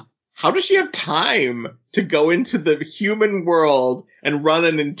 Mm-hmm. How does she have time to go into the human world and run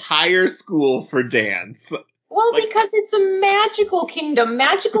an entire school for dance? Well, because it's a magical kingdom.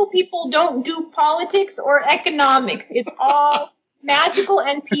 Magical people don't do politics or economics. It's all magical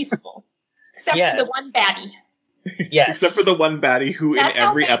and peaceful. Except for the one baddie. Yes. Except for the one baddie who in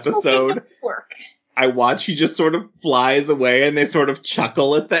every episode I watch, he just sort of flies away and they sort of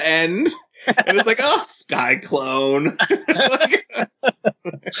chuckle at the end. And it's like, oh, Sky Clone.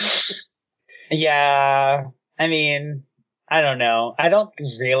 Yeah. I mean, I don't know. I don't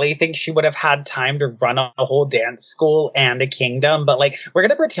really think she would have had time to run a whole dance school and a kingdom, but, like, we're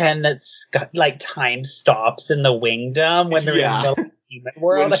going to pretend that, like, time stops in the Wingdom when they're in the human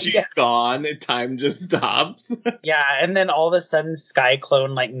world. When she's gone, time just stops. Yeah, and then all of a sudden Sky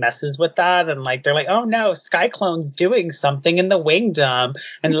Clone, like, messes with that, and, like, they're like, oh no, Sky Clone's doing something in the Wingdom,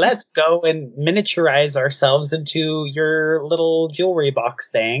 and let's go and miniaturize ourselves into your little jewelry box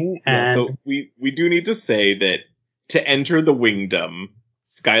thing. And so we do need to say that to enter the Wingdom,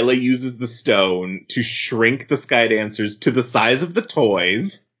 Skyla uses the stone to shrink the Sky Dancers to the size of the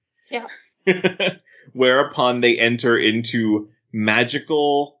toys. Yeah. Whereupon they enter into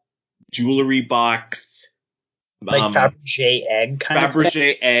magical jewelry box. Like Fabergé egg kind of thing.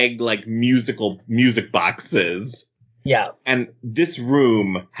 Fabergé egg, like music boxes. Yeah. And this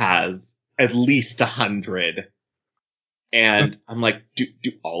room has at least 100. And I'm like, do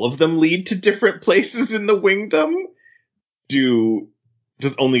all of them lead to different places in the Wingdom?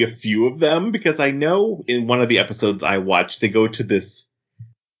 Does only a few of them? Because I know in one of the episodes I watched, they go to this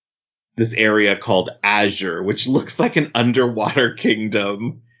area called Azure, which looks like an underwater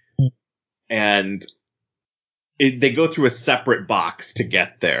kingdom. And they go through a separate box to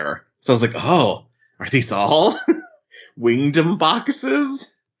get there. So I was like, oh, are these all Wingdom boxes?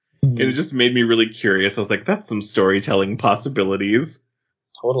 And it just made me really curious. I was like, that's some storytelling possibilities.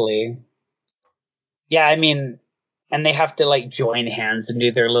 Totally. Yeah, I mean, and they have to like join hands and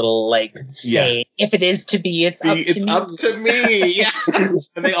do their little like say, if it is to be, it's up to me. It's up to me. Yeah.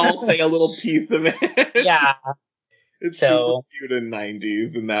 And they all say a little piece of it. Yeah. It's super cute in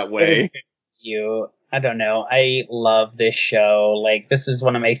 90s in that way. It is cute. I don't know. I love this show. Like, this is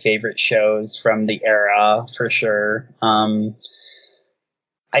one of my favorite shows from the era, for sure.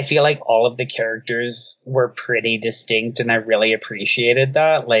 I feel like all of the characters were pretty distinct, and I really appreciated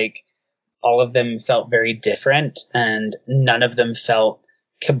that. Like, all of them felt very different, and none of them felt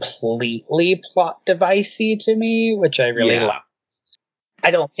completely plot devicey to me, which I really liked. I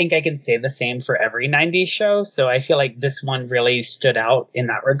don't think I can say the same for every 90s show, so I feel like this one really stood out in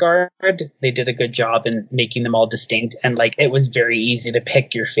that regard. They did a good job in making them all distinct, and like it was very easy to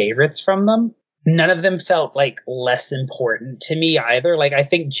pick your favorites from them. None of them felt like less important to me either. Like, I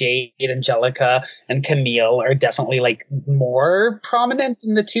think Jade, Angelica, and Camille are definitely like more prominent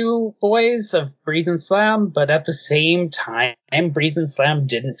than the two boys of Breeze and Slam, but at the same time, Breeze and Slam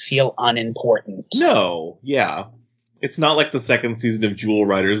didn't feel unimportant. No, yeah. It's not like the second season of Jewel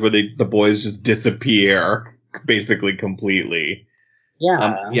Riders where the boys just disappear basically completely.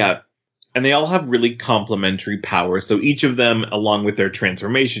 Yeah. Yeah. And they all have really complementary powers. So each of them, along with their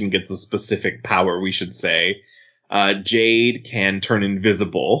transformation, gets a specific power, we should say. Jade can turn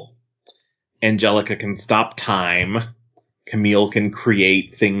invisible. Angelica can stop time. Camille can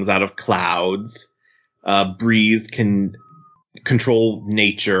create things out of clouds. Breeze can control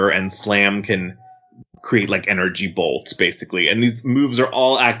nature, and Slam can create like energy bolts, basically. And these moves are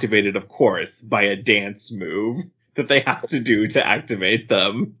all activated, of course, by a dance move that they have to do to activate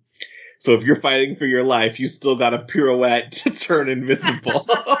them. So if you're fighting for your life, you still got a pirouette to turn invisible.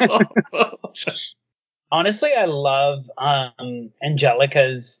 Honestly, I love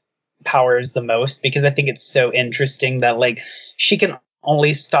Angelica's powers the most because I think it's so interesting that like she can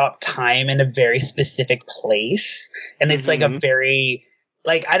only stop time in a very specific place. And it's like a very,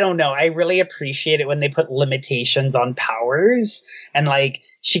 like, I don't know. I really appreciate it when they put limitations on powers, and like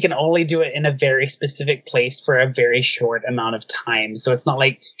she can only do it in a very specific place for a very short amount of time. So it's not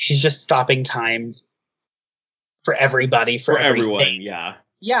like she's just stopping time for everybody, for everyone. Yeah.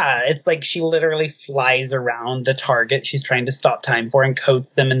 Yeah, it's like she literally flies around the target she's trying to stop time for and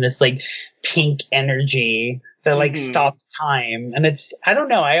coats them in this like pink energy that like stops time. And it's, I don't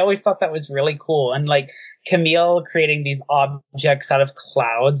know, I always thought that was really cool. And like Camille creating these objects out of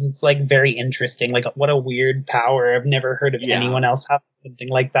clouds, it's like very interesting. Like, what a weird power. I've never heard of anyone else having something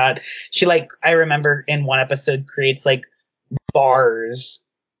like that. She like, I remember in one episode creates like bars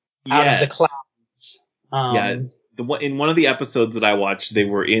out of the clouds. In one of the episodes that I watched, they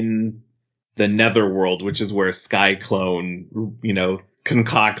were in the Netherworld, which is where Skyclone,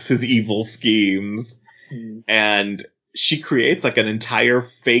 concocts his evil schemes. And she creates like an entire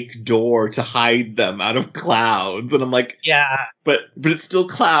fake door to hide them out of clouds. And I'm like, yeah, but it's still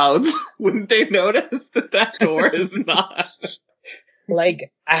clouds. Wouldn't they notice that door is not?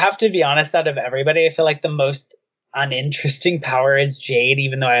 Like, I have to be honest, out of everybody, I feel like the most uninteresting power is Jade,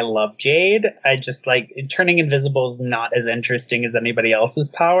 even though I love Jade. I just like turning invisible is not as interesting as anybody else's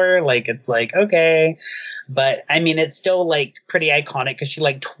power. Like, it's like, okay, but I mean, it's still like pretty iconic because she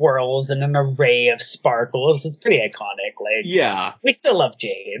like twirls in an array of sparkles. It's pretty iconic. Like, yeah, we still love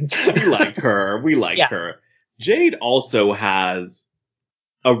Jade. We like her. We like her. Jade also has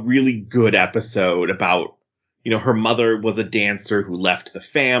a really good episode about, her mother was a dancer who left the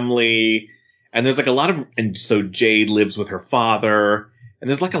family. And there's like a lot of, and so Jade lives with her father, and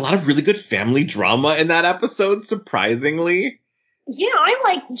there's like a lot of really good family drama in that episode, surprisingly. Yeah, I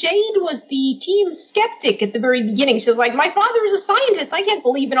like Jade was the team skeptic at the very beginning. She's like, my father is a scientist. I can't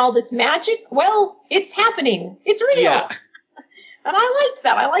believe in all this magic. Well, it's happening. It's real. Yeah. And I liked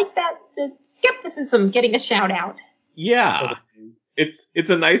that. I like that the skepticism getting a shout out. Yeah. It's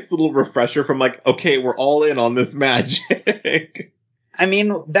a nice little refresher from like, okay, we're all in on this magic. I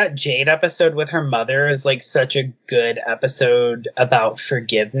mean, that Jade episode with her mother is like such a good episode about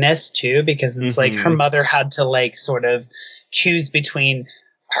forgiveness too, because it's like her mother had to like sort of choose between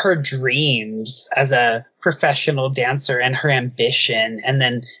her dreams as a professional dancer and her ambition, and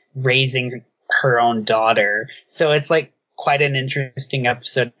then raising her own daughter. So it's like quite an interesting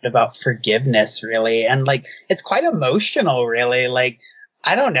episode about forgiveness, really. And like, it's quite emotional, really. Like,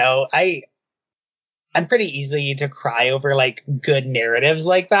 I don't know. I'm pretty easy to cry over like good narratives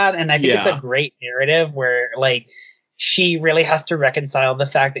like that. And I think it's a great narrative where like she really has to reconcile the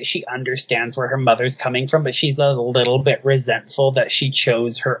fact that she understands where her mother's coming from, but she's a little bit resentful that she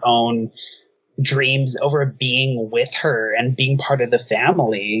chose her own dreams over being with her and being part of the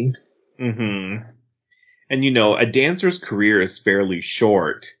family. Mm-hmm. And, a dancer's career is fairly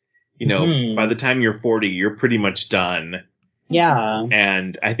short. By the time you're 40, you're pretty much done. Yeah.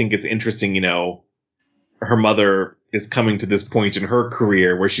 And I think it's interesting, her mother is coming to this point in her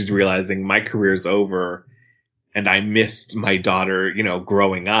career where she's realizing my career's over and I missed my daughter,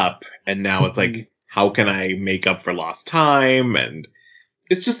 growing up. And now it's like, how can I make up for lost time? And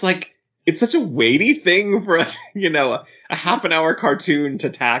it's just like, it's such a weighty thing for, a half an hour cartoon to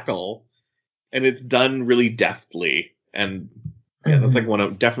tackle. And it's done really deftly. And yeah, that's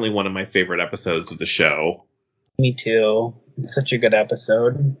like definitely one of my favorite episodes of the show. Me too. It's such a good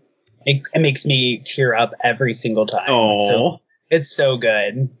episode. It makes me tear up every single time. Oh, it's so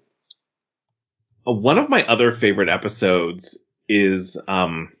good. One of my other favorite episodes is,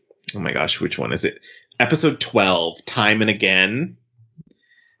 oh my gosh, which one is it? Episode 12, Time and Again.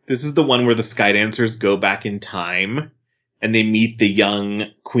 This is the one where the Sky Dancers go back in time and they meet the young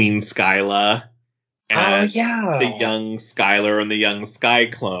Queen Skyla and the young Skylar and the young Sky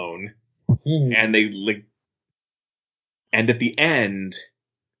Clone. Mm-hmm. And and at the end,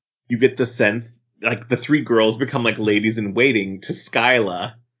 you get the sense like the three girls become like ladies in waiting to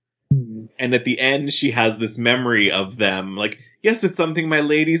Skyla. And at the end, she has this memory of them. Like, yes, it's something my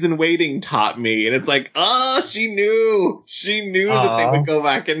ladies in waiting taught me. And it's like, she knew. She knew that they would go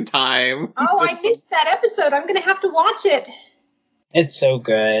back in time. Oh, I missed that episode. I'm going to have to watch it. It's so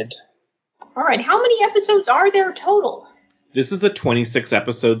good. All right. How many episodes are there total? This is a 26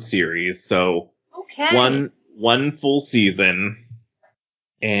 episode series. So okay. One full season.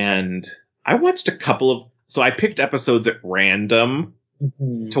 And I watched a couple of, so I picked episodes at random.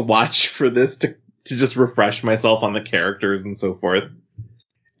 Mm-hmm. To watch for this to just refresh myself on the characters and so forth.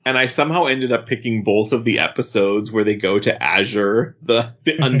 And I somehow ended up picking both of the episodes where they go to Azure, the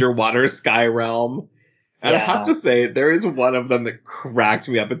underwater sky realm. And I have to say, there is one of them that cracked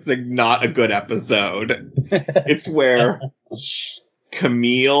me up. It's like not a good episode. It's where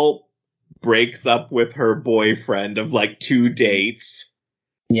Camille breaks up with her boyfriend of like 2 dates.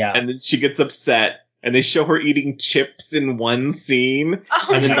 Yeah. And then she gets upset. And they show her eating chips in one scene.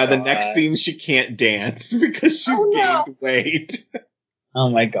 And then by the next scene, she can't dance because she's gained weight. Oh,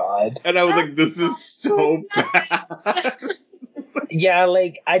 my God. And I was like, this is so bad. Yeah,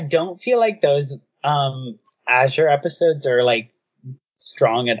 like, I don't feel like those Azure episodes are, like,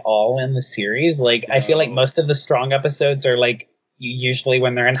 strong at all in the series. Like, I feel like most of the strong episodes are, like, usually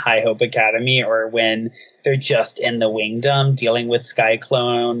when they're in High Hope Academy or when they're just in the Wingdom dealing with Sky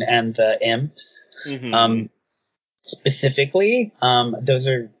Clone and the imps. Mm-hmm. Specifically, those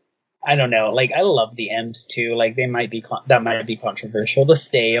are, I don't know, like I love the imps too. Like they might be that might be controversial to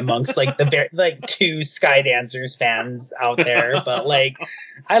say amongst like the like 2 Sky Dancers fans out there, but like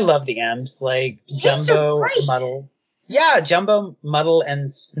I love the imps. Like Jumbo, Muddle. Yeah, Jumbo, Muddle,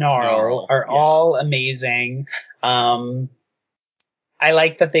 and Snarl are all amazing. I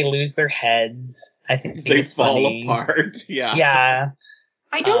like that they lose their heads. I think they it's fall funny. apart. Yeah. Yeah.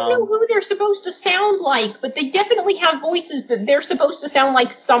 I don't know who they're supposed to sound like, but they definitely have voices that they're supposed to sound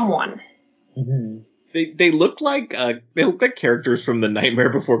like someone. Mm-hmm. They look like characters from The Nightmare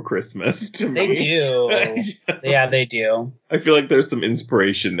Before Christmas to me. They do. Yeah, they do. I feel like there's some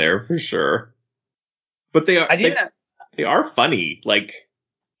inspiration there for sure. But they are funny. Like,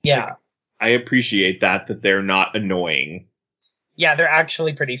 yeah, like, I appreciate that they're not annoying. Yeah, they're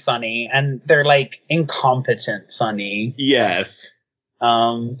actually pretty funny, and they're like incompetent funny. Yes.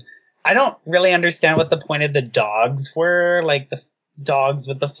 I don't really understand what the point of the dogs were, like the dogs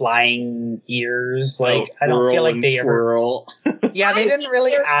with the flying ears. Like I don't feel like they twirl. Yeah, they didn't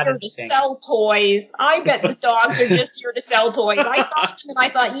really add anything. To sell toys. I bet the dogs are just here to sell toys. I saw them and I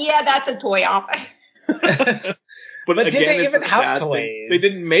thought, yeah, that's a toy op. But again, did they even have toys? They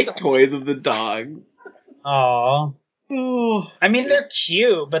didn't make toys of the dogs. Aww. I mean, they're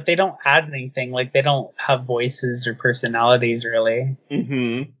cute, but they don't add anything. Like, they don't have voices or personalities, really.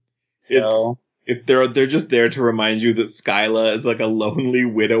 Mm-hmm. So if they're just there to remind you that Skyla is like a lonely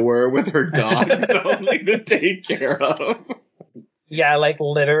widower with her dogs only to take care of. Yeah, like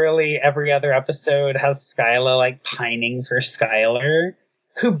literally every other episode has Skyla like pining for Skylar,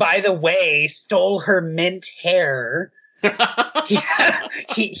 who, by the way, stole her mint hair. he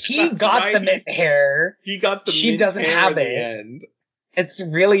got the mint hair. He got the she mint doesn't hair have in it. The end. It's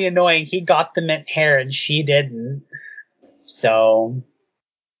really annoying. He got the mint hair and she didn't. So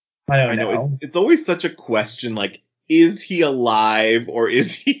I don't know. It's always such a question. Like, is he alive or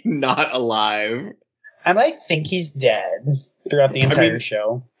is he not alive? I think he's dead throughout the entire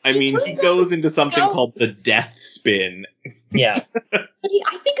show. He goes into something called the death spin. Yeah. But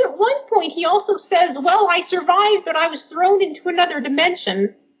I think at one point he also says, well, I survived, but I was thrown into another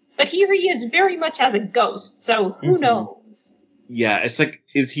dimension. But here he is very much as a ghost, so who knows? Yeah, it's like,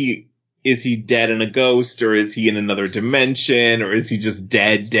 is he dead in a ghost, or is he in another dimension, or is he just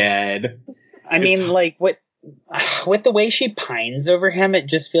dead? I mean, like, with the way she pines over him, it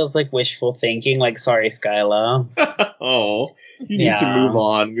just feels like wishful thinking, like, sorry, Skyla. Oh, you need to move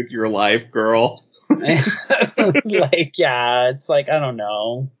on with your life, girl. Like, yeah, it's like, I don't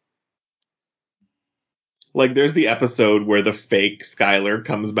know. Like, there's the episode where the fake Skylar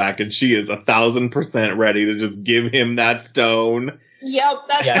comes back and she is 1,000% ready to just give him that stone. Yep,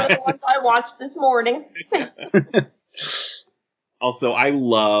 that's one of the ones I watched this morning. Also, I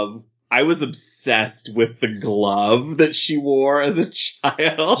was obsessed with the glove that she wore as a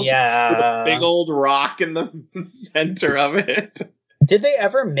child. Yeah. With a big old rock in the center of it. Did they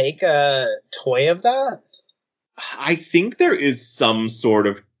ever make a toy of that? I think there is some sort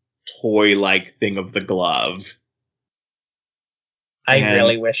of toy-like thing of the glove. I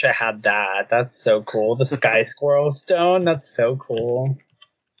really wish I had that. That's so cool. The Sky Squirrel Stone, that's so cool.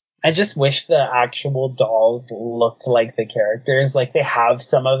 I just wish the actual dolls looked like the characters. Like, they have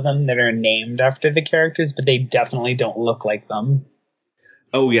some of them that are named after the characters, but they definitely don't look like them.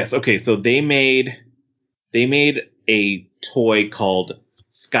 Oh, yes. Okay, so they made a toy called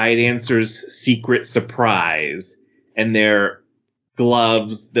Skydancer's Secret Surprise, and they're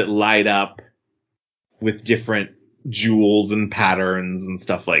gloves that light up with different jewels and patterns and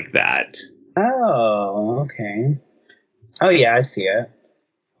stuff like that. Oh, okay. Oh, yeah, I see it.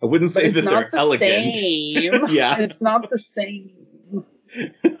 I wouldn't say that they're elegant. Same. Yeah. It's not the same.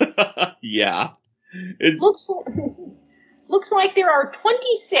 Yeah. Looks like there are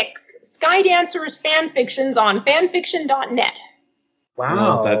 26 Skydancers fanfictions on fanfiction.net.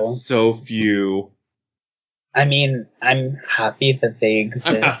 Wow. Oh, that's so few. I mean, I'm happy that they exist.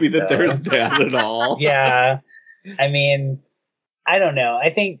 I'm happy that there's that at all. Yeah. I mean, I don't know.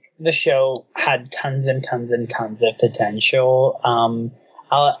 I think the show had tons and tons and tons of potential.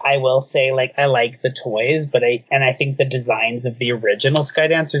 I will say, like, I like the toys, but I think the designs of the original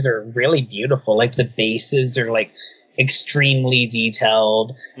Skydancers are really beautiful. Like, the bases are, like, extremely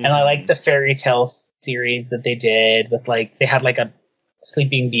detailed. Mm-hmm. And I like the fairy tale series that they did with, like, they had, like, a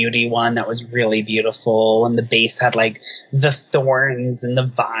Sleeping Beauty one that was really beautiful. And the base had, like, the thorns and the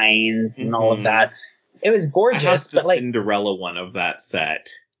vines and all of that. It was gorgeous. I have the but, like, Cinderella one of that set.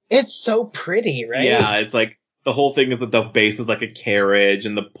 It's so pretty, right? Yeah, it's like, the whole thing is that the base is like a carriage,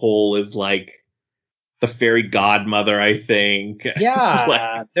 and the pole is like the fairy godmother, I think.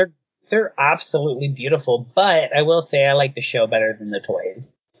 Yeah, they're absolutely beautiful, but I will say I like the show better than the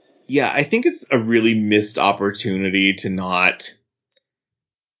toys. Yeah, I think it's a really missed opportunity to not,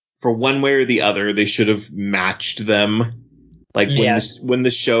 for one way or the other, they should have matched them. Like, when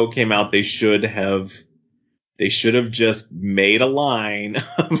the show came out, they should have just made a line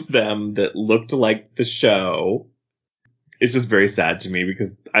of them that looked like the show. It's just very sad to me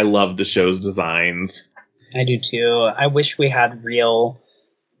because I love the show's designs. I do too. I wish we had real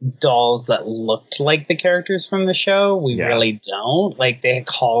dolls that looked like the characters from the show. We really don't. Like, they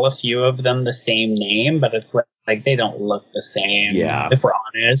call a few of them the same name, but it's like they don't look the same. Yeah. If we're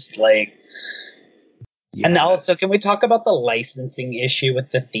honest. Like, yeah. And also, can we talk about the licensing issue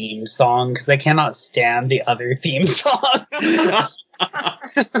with the theme song? Because I cannot stand the other theme song.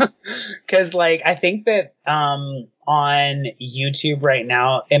 Because, like, I think that on YouTube right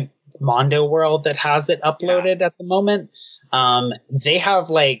now, it's Mondo World that has it uploaded at the moment. They have,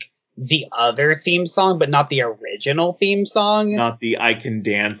 like, the other theme song, but not the original theme song. Not the I Can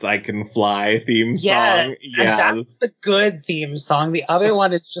Dance, I Can Fly theme song. Yeah, and that's the good theme song. The other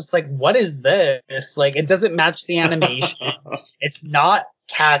one is just like, what is this? Like, it doesn't match the animation. It's not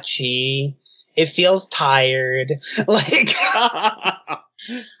catchy. It feels tired. Like,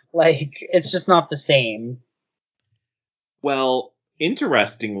 like, it's just not the same. Well,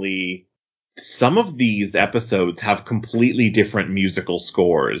 interestingly, some of these episodes have completely different musical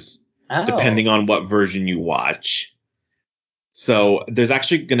scores, depending on what version you watch. So there's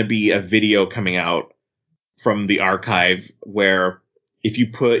actually going to be a video coming out from the archive where if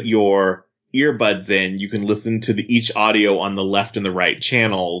you put your earbuds in, you can listen to each audio on the left and the right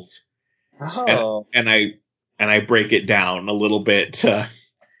channels. Oh. And I break it down a little bit to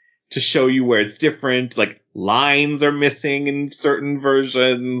show you where it's different. Like, lines are missing in certain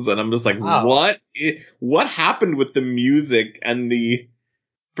versions, and I'm just like, wow. What happened with the music and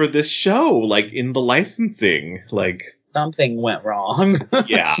for this show? Like, in the licensing, like, something went wrong.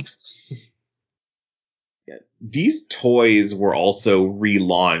 Yeah. These toys were also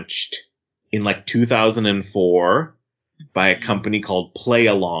relaunched in like 2004 by a company called Play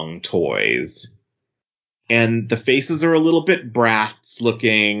Along Toys. And the faces are a little bit Bratz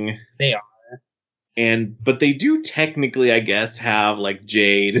looking. They are. But they do technically, I guess, have like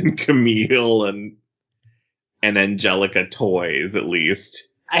Jade and Camille and Angelica toys, at least.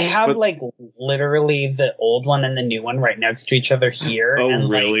 I have like literally the old one and the new one right next to each other here. Oh, and,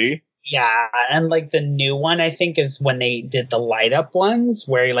 really? Like, yeah, and like the new one, I think, is when they did the light up ones,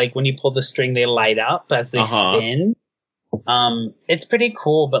 where like when you pull the string, they light up as they spin. It's pretty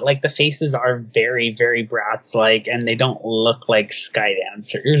cool, but like the faces are very, very Bratz like, and they don't look like Sky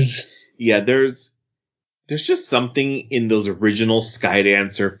Dancers. Yeah, there's just something in those original Sky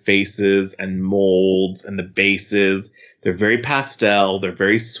Dancer faces and molds and the bases. They're very pastel. They're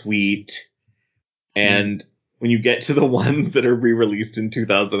very sweet. And when you get to the ones that are re-released in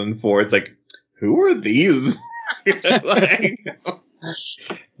 2004, it's like, who are these? Like,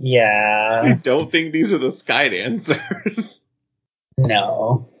 yeah. I don't think these are the Sky Dancers.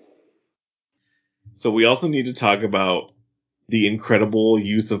 No. So we also need to talk about the incredible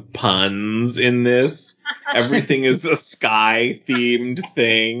use of puns in this. Everything is a sky themed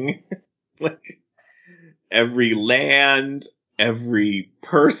thing. Like every land, every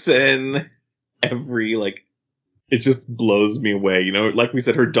person, every like, it just blows me away. You know, like we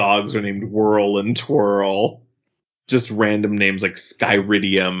said, her dogs are named Whirl and Twirl. Just random names like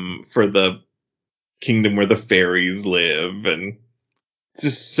Skyridium for the kingdom where the fairies live, and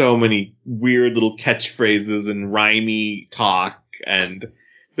just so many weird little catchphrases and rhymey talk. And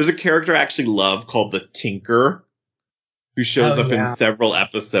there's a character I actually love called the Tinker, who shows up in several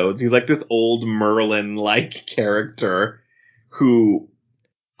episodes. He's like this old Merlin-like character who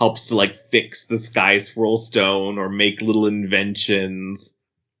helps to like fix the Sky Swirl Stone or make little inventions.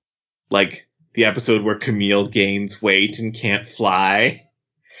 Like the episode where Camille gains weight and can't fly.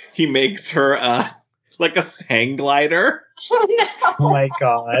 He makes her like a hang glider. Oh, no. Oh my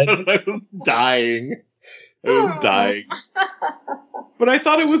god. I was dying. But I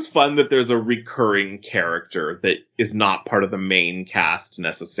thought it was fun that there's a recurring character that is not part of the main cast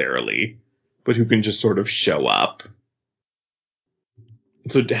necessarily, but who can just sort of show up.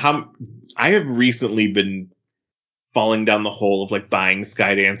 So I have recently been falling down the hole of like buying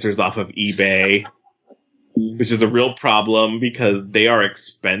Sky Dancers off of eBay, which is a real problem because they are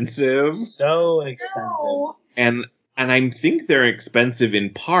expensive. So expensive. And I think they're expensive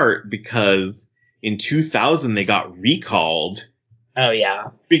in part because in 2000 they got recalled. Oh, yeah.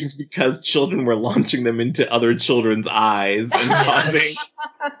 Because children were launching them into other children's eyes and causing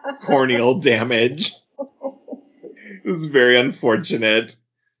corneal damage. This is very unfortunate.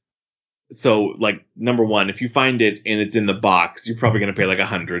 So, like, number one, if you find it and it's in the box, you're probably going to pay like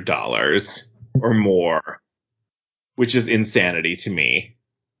 $100 or more, which is insanity to me.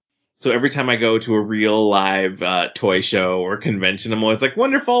 So every time I go to a real live toy show or convention, I'm always like,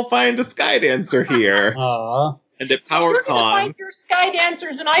 wonderful, I'll find a Sky Dancer here. Aww. And at PowerCon, you're gonna find your Sky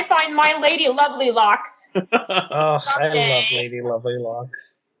Dancers, and I find my Lady Lovely Locks. Oh, I love Lady Lovely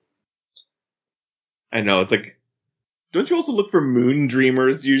Locks. I know, it's like, don't you also look for Moon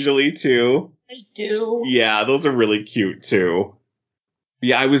Dreamers usually too? I do. Yeah, those are really cute too.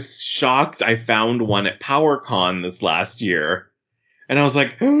 Yeah, I was shocked I found one at PowerCon this last year, and I was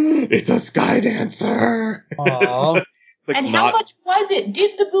like, it's a Sky Dancer. Aww. It's like, and how much was it?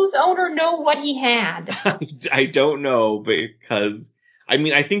 Did the booth owner know what he had? I don't know, because, I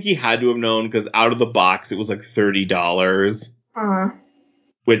mean, I think he had to have known, because out of the box it was like $30.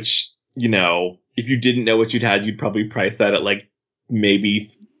 Which, you know, if you didn't know what you'd had, you'd probably price that at like maybe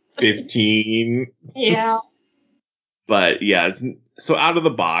 15. Yeah. But yeah, so out of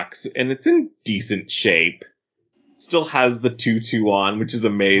the box, and it's in decent shape. Still has the tutu on, which is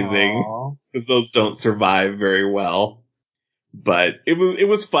amazing, because those don't survive very well. But it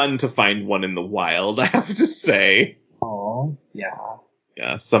was fun to find one in the wild, I have to say. Oh, yeah.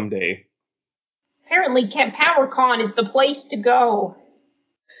 Yeah, someday. Apparently, PowerCon is the place to go.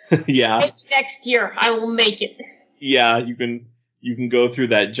 Yeah. Maybe next year I will make it. Yeah, you can go through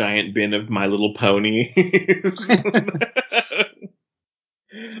that giant bin of My Little Pony.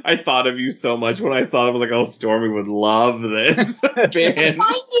 I thought of you so much when I saw it. I was like, oh, Stormy would love this bin.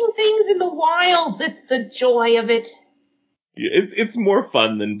 Finding things in the wild, that's the joy of it. It's more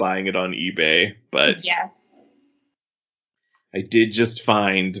fun than buying it on eBay, but yes. I did just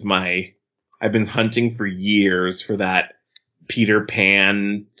find I've been hunting for years for that Peter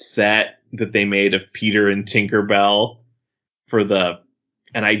Pan set that they made of Peter and Tinkerbell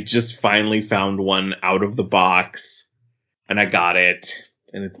and I just finally found one out of the box, and I got it,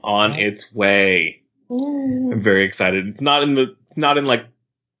 and it's on its way. I'm very excited. It's not in like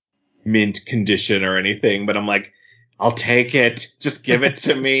mint condition or anything, but I'm like, I'll take it. Just give it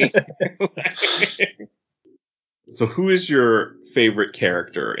to me. So who is your favorite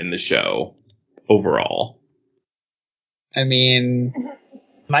character in the show overall? I mean,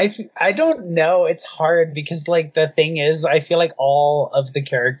 I don't know. It's hard because, like, the thing is, I feel like all of the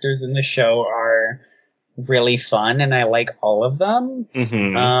characters in the show are really fun, and I like all of them.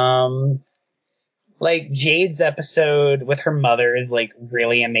 Mm-hmm. Like, Jade's episode with her mother is, like,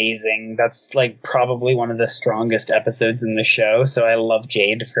 really amazing. That's, like, probably one of the strongest episodes in the show, so I love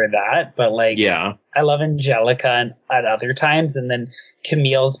Jade for that. But, like, yeah, I love Angelica at other times, and then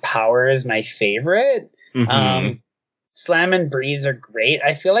Camille's power is my favorite. Mm-hmm. Slam and Breeze are great.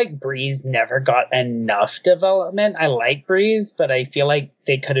 I feel like Breeze never got enough development. I like Breeze, but I feel like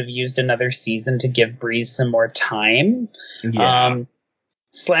they could have used another season to give Breeze some more time. Yeah.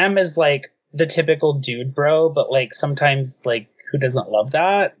 Slam is like the typical dude bro, but like sometimes like who doesn't love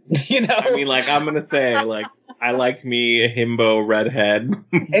that? You know? I mean, like, I'm gonna say, like, I like me a himbo redhead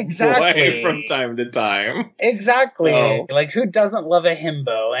exactly boy from time to time. Exactly. So. Like, who doesn't love a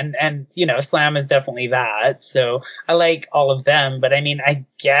himbo? And you know, Slam is definitely that. So I like all of them. But I mean, I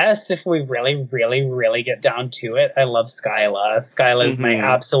guess if we really, really, really get down to it, I love Skyla. Skyla is my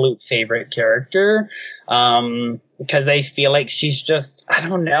absolute favorite character. Because I feel like she's just, I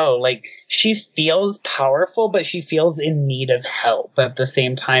don't know, like, she feels powerful, but she feels in need of help at the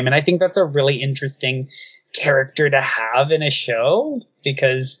same time. And I think that's a really interesting character to have in a show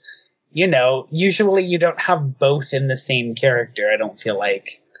because, you know, usually you don't have both in the same character. I don't feel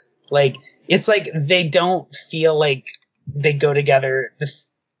like it's like they don't feel like they go together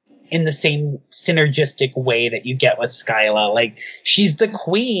in the same synergistic way that you get with Skyla. Like, she's the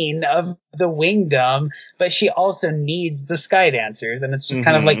queen of the Wingdom, but she also needs the Sky Dancers, and it's just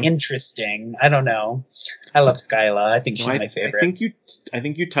kind of like interesting. I don't know. I love Skyla. I think she's my favorite. I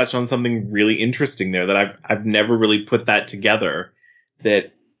think you touched on something really interesting there that I've never really put that together.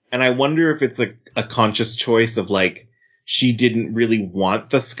 And I wonder if it's a conscious choice of, like, she didn't really want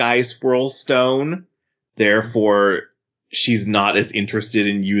the Sky Swirl Stone, therefore she's not as interested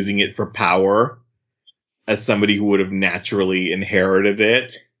in using it for power as somebody who would have naturally inherited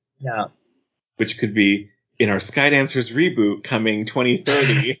it. Yeah. Which could be, in our Skydancers reboot coming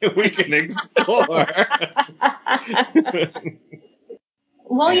 2030, we can explore.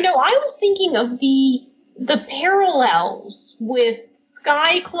 Well, you know, I was thinking of the parallels with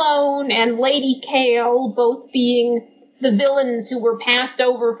Skyclone and Lady Kale both being the villains who were passed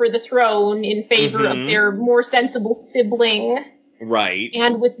over for the throne in favor of their more sensible sibling. Right.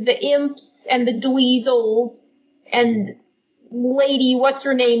 And with the imps and the dweezels and Lady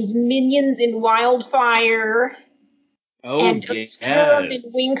What's-Her-Name's minions in Wildfire. Oh, and Obscurum in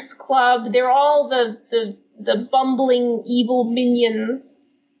Winx Club. They're all the bumbling evil minions.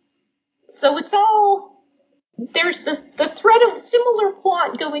 So it's all, there's the thread of similar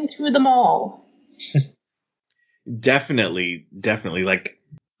plot going through them all. Definitely. Like,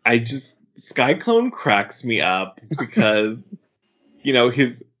 Skyclone cracks me up because, you know,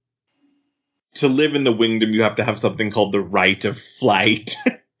 to live in the Wingdom, you have to have something called the Right of Flight,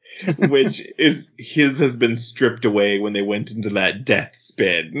 which has been stripped away when they went into that death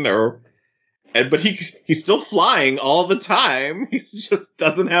spin, but he's still flying all the time. He just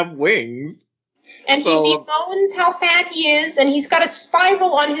doesn't have wings. And he bemoans how fat he is, and he's got a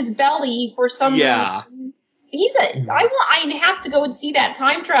spiral on his belly for some reason. I have to go and see that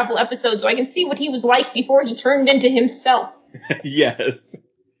time travel episode so I can see what he was like before he turned into himself. Yes.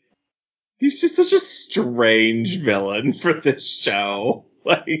 He's just such a strange villain for this show.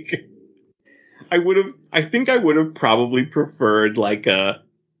 Like, I think I would have probably preferred like a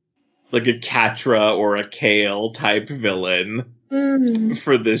Catra or a Kale type villain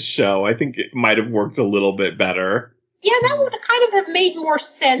for this show. I think it might have worked a little bit better. Yeah, that would kind of have made more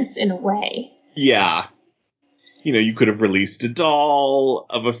sense in a way. Yeah. You know, you could have released a doll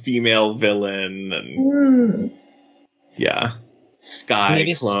of a female villain and yeah.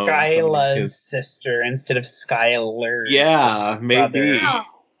 Maybe Skyla's sister instead of Skylar's. Yeah, maybe. Brother.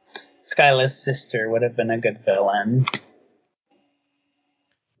 Skyla's sister would have been a good villain.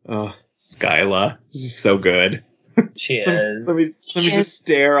 Oh, Skyla. She's so good. She is. Let me just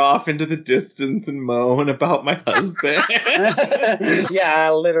stare off into the distance and moan about my husband.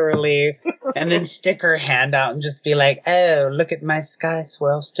 Yeah, literally. And then stick her hand out and just be like, oh, look at my Sky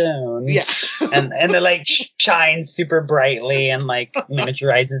Swirl Stone. Yeah. and it like shines super brightly and like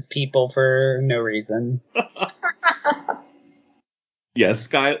miniaturizes people for no reason. Yeah,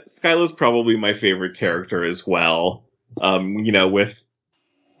 Skyla's probably my favorite character as well. You know, with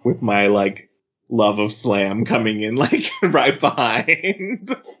my like love of Slam coming in like right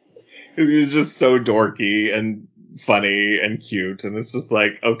behind. He's just so dorky and funny and cute, and it's just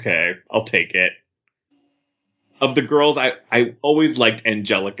like, okay, I'll take it. Of the girls, I always liked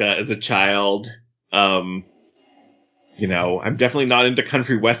Angelica as a child. You know, I'm definitely not into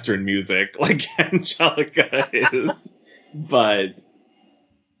country western music like Angelica is, but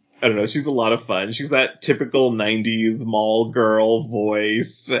I don't know, she's a lot of fun. She's that typical 90s mall girl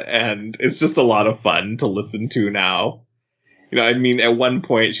voice, and it's just a lot of fun to listen to now. You know, I mean, at one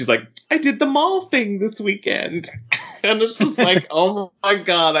point, she's like, I did the mall thing this weekend. And it's just like, oh my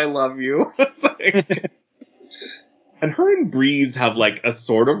god, I love you. Like, and her and Breeze have, like, a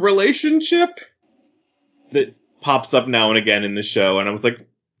sort of relationship that pops up now and again in the show. And I was like,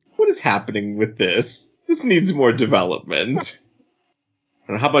 what is happening with this? This needs more development.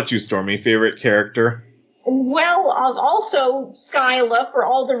 How about you, Stormy? Favorite character? Well, also Skyla, for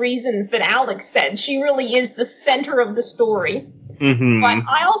all the reasons that Alex said. She really is the center of the story. Mm-hmm. But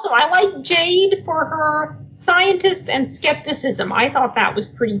I like Jade for her scientist and skepticism. I thought that was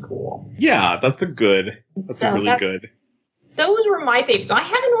pretty cool. Yeah, that's really good. Those were my favorites. I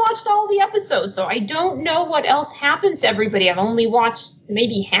haven't watched all the episodes, so I don't know what else happens to everybody. I've only watched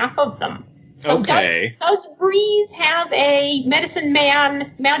maybe half of them. So okay. Does Breeze have a medicine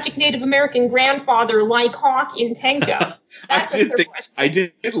man, magic Native American grandfather like Hawk in Tenko? I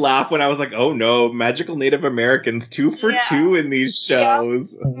did laugh when I was like, oh no, magical Native Americans, 2 for 2 in these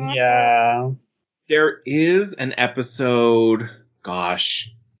shows. Yeah. There is an episode,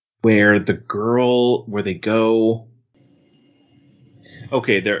 where they go.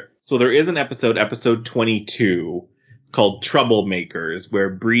 Okay, there is an episode 22, called Troublemakers, where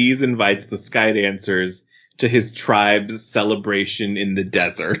Breeze invites the Skydancers to his tribe's celebration in the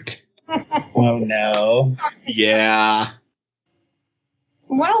desert. Oh no. Yeah.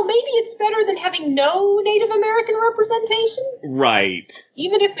 Well, maybe it's better than having no Native American representation. Right.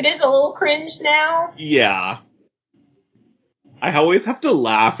 Even if it is a little cringe now. Yeah. I always have to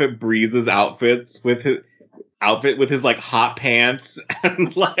laugh at Breeze's outfits with his like hot pants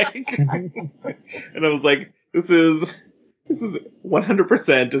and like and I was like, this is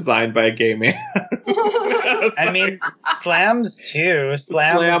 100% designed by a gay man. I mean, Slam's too.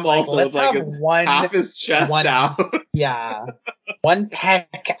 Slam like, also let's like have half his chest out. Yeah. One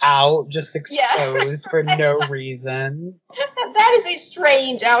peck out, just exposed for no reason. That is a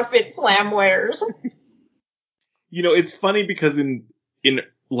strange outfit Slam wears. You know, it's funny because in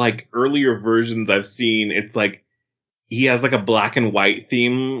like earlier versions I've seen, it's like he has like a black and white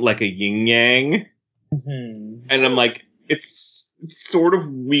theme, like a yin yang. Mm-hmm. And I'm like, it's sort of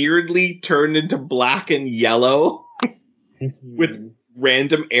weirdly turned into black and yellow with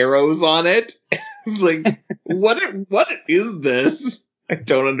random arrows on it. It's like, what is this? I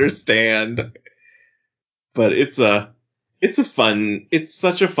don't understand. But it's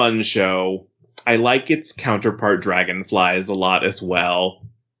such a fun show. I like its counterpart Dragonflies a lot as well.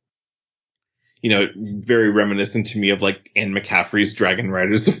 You know, very reminiscent to me of like Anne McCaffrey's Dragon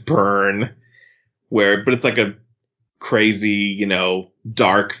Riders of Bern, but it's like a crazy, you know,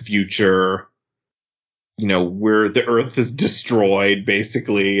 dark future, you know, where the Earth is destroyed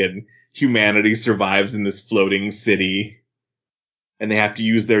basically and humanity survives in this floating city. And they have to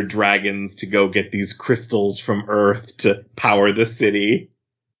use their dragons to go get these crystals from Earth to power the city.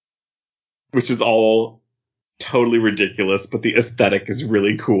 Which is all totally ridiculous, but the aesthetic is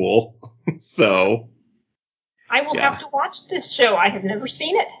really cool. So. I will have to watch this show. I have never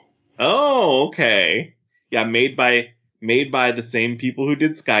seen it. Oh, okay. Yeah, made by the same people who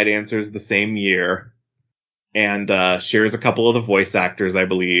did Skydancers the same year. And shares a couple of the voice actors, I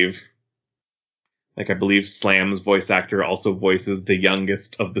believe. Like, I believe Slam's voice actor also voices the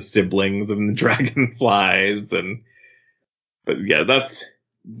youngest of the siblings of the Dragonflies. But yeah,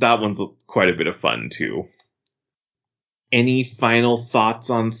 that one's quite a bit of fun, too. Any final thoughts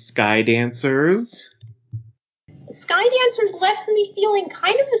on Skydancers? Skydancers left me feeling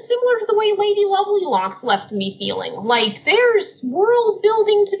kind of similar to the way Lady Lovelylocks left me feeling. Like, there's world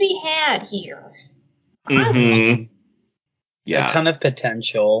building to be had here. Mm-hmm. Yeah. A ton of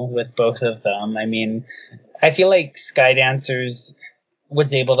potential with both of them. I mean, I feel like Skydancers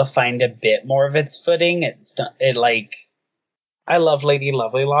was able to find a bit more of its footing. I love Lady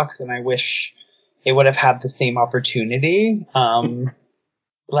Lovelylocks, and I wish it would have had the same opportunity.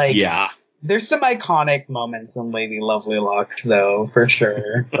 Yeah. There's some iconic moments in Lady Lovelylocks, though, for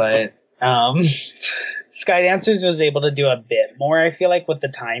sure. But Skydancers was able to do a bit more, I feel like, with the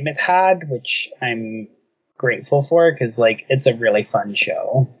time it had, which I'm grateful for, because, like, it's a really fun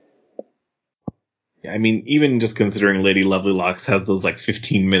show. Yeah, I mean, even just considering Lady Lovelylocks has those, like,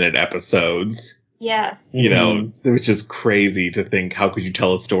 15-minute episodes. Yes. You know, which is crazy to think, how could you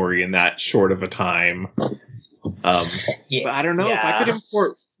tell a story in that short of a time? But I don't know, if I could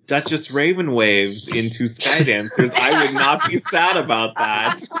import Duchess Ravenwaves into Skydancers, I would not be sad about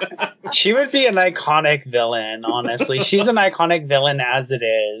that. She would be an iconic villain, honestly. She's an iconic villain as it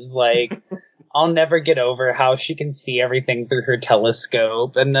is. Like, I'll never get over how she can see everything through her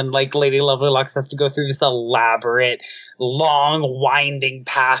telescope, and then, like, Lady Lovelocks has to go through this elaborate, long, winding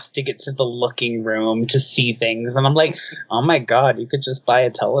path to get to the looking room to see things. And I'm like, oh my god, you could just buy a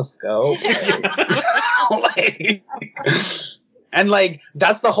telescope. Like, and, like,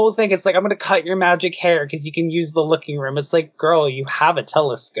 that's the whole thing. It's like, I'm gonna cut your magic hair because you can use the looking room. It's like, girl, you have a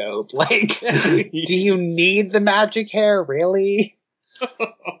telescope. Like, do you need the magic hair, really?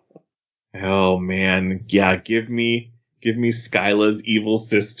 Oh man, yeah, give me Skyla's evil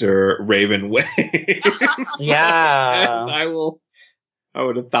sister, Ravenwave. Yeah. I would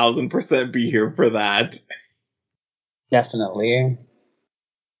 1,000% be here for that. Definitely.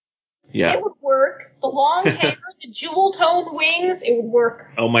 Yeah. It would work. The long hair, the jewel tone wings, it would work.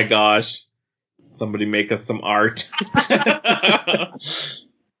 Oh my gosh. Somebody make us some art.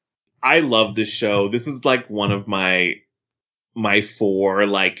 I love this show. This is like one of my 4,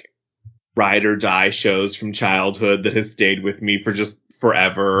 like, ride or die shows from childhood that has stayed with me for just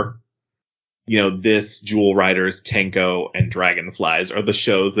forever. You know, this, Jewel Riders, Tenko, and Dragonflies are the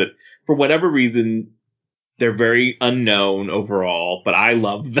shows that, for whatever reason, they're very unknown overall, but I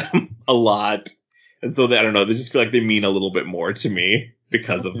love them a lot. And so I don't know, they just feel like they mean a little bit more to me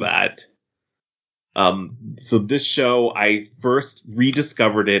because of that. So this show, I first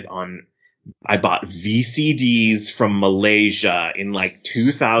rediscovered it I bought VCDs from Malaysia in like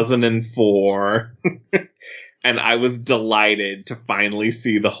 2004, and I was delighted to finally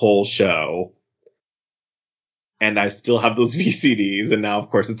see the whole show. And I still have those VCDs, and now,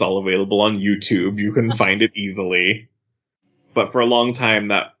 of course, it's all available on YouTube. You can find it easily. But for a long time,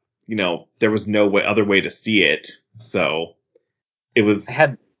 that, you know, there was no other way to see it. So it was.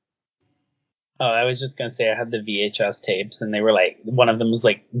 I was just going to say I had the VHS tapes, and they were like, one of them was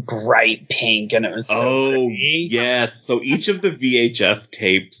like bright pink, and it was so pretty. Yes. So each of the VHS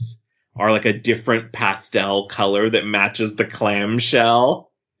tapes are like a different pastel color that matches the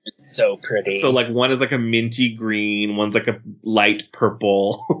clamshell. It's so pretty. So like one is like a minty green, one's like a light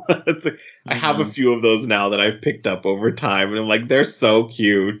purple. I have a few of those now that I've picked up over time, and I'm like, they're so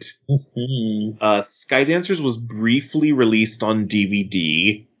cute. Skydancers was briefly released on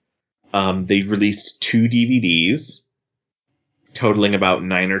DVD. They released 2 DVDs, totaling about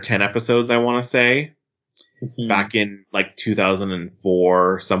 9 or 10 episodes, I want to say, back in like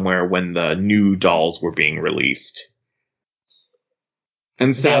 2004, somewhere when the new dolls were being released.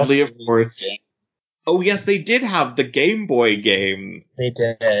 And sadly, of course, oh yes, they did have the Game Boy game. They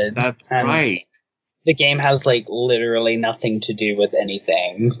did. That's right. The game has like literally nothing to do with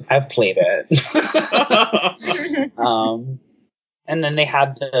anything. I've played it. And then they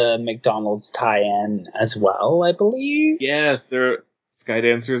had the McDonald's tie-in as well, I believe. Yes, they're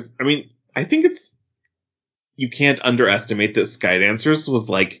Skydancers. I mean, I think you can't underestimate that Skydancers was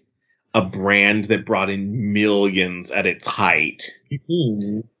like a brand that brought in millions at its height.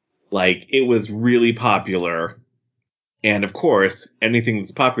 Like, it was really popular. And of course, anything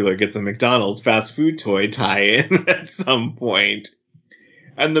that's popular gets a McDonald's fast food toy tie-in at some point.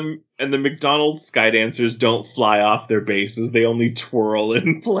 And the McDonald's Skydancers don't fly off their bases, they only twirl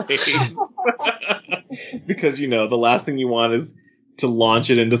in place. Because, you know, the last thing you want is to launch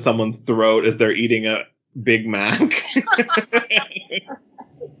it into someone's throat as they're eating a Big Mac.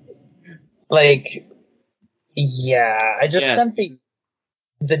 Like, yeah, I just sent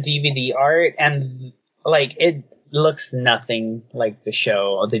the DVD art, and like it looks nothing like the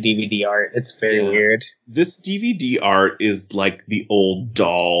show or the DVD art. It's very weird. This DVD art is like the old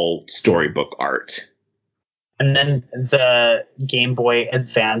doll storybook art. And then the Game Boy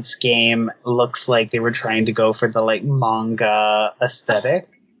Advance game looks like they were trying to go for the like manga aesthetic.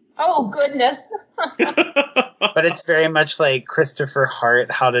 Oh, goodness. But it's very much like Christopher Hart,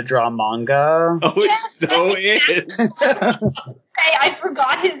 How to Draw Manga. Oh, it so is. Say, I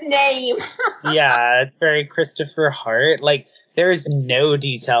forgot his name. Yeah, it's very Christopher Hart. Like, there's no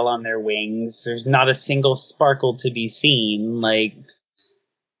detail on their wings. There's not a single sparkle to be seen. Like,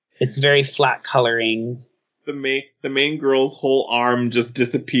 it's very flat coloring. The main girl's whole arm just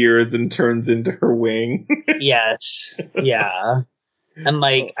disappears and turns into her wing. Yes. Yeah. And,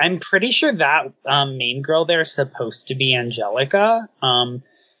 like, I'm pretty sure that main girl there is supposed to be Angelica. And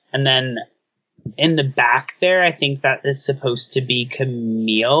then in the back there, I think that is supposed to be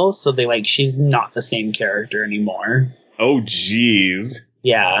Camille. So she's not the same character anymore. Oh, jeez.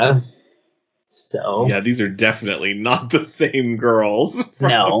 Yeah. So yeah, these are definitely not the same girls.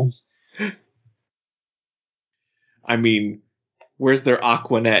 No. I mean, where's their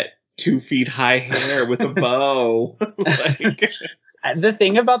Aquanet 2 feet high hair with a bow? Like, the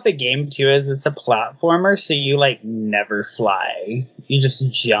thing about the game too is it's a platformer, so you like never fly. You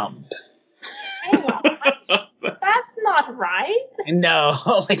just jump. That's not right.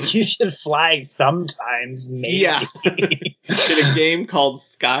 No, like you should fly sometimes, maybe. Yeah. In a game called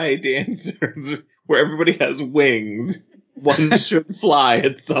Sky Dancers, where everybody has wings, one should fly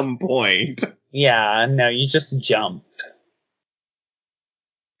at some point. Yeah, no, you just jump.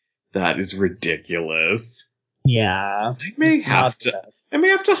 That is ridiculous. Yeah. I may have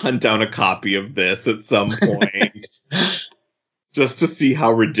to hunt down a copy of this at some point. Just to see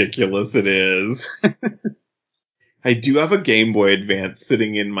how ridiculous it is. I do have a Game Boy Advance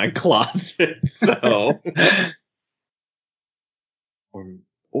sitting in my closet, so.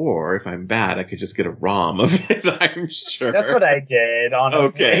 Or if I'm bad, I could just get a ROM of it, I'm sure. That's what I did,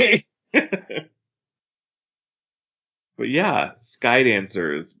 honestly. Okay. But yeah, Sky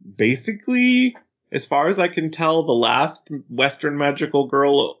Dancers. Basically, as far as I can tell, the last Western Magical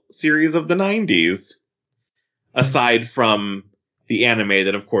Girl series of the 90s. Aside from the anime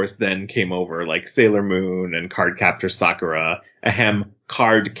that, of course, then came over, like Sailor Moon and Cardcaptor Sakura,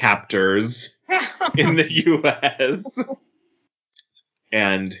 Card Captors in the US.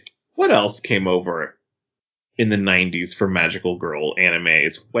 And what else came over in the 90s for Magical Girl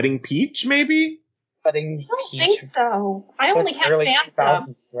animes? Wedding Peach, maybe? I don't think so. I only have fan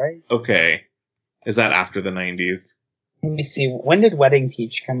subs. Right? Okay. Is that after the 90s? Let me see. When did Wedding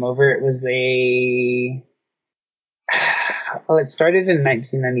Peach come over? It was well, it started in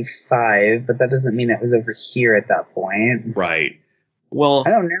 1995, but that doesn't mean it was over here at that point. Right. Well, I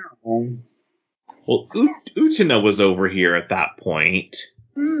don't know. Well, Utena was over here at that point.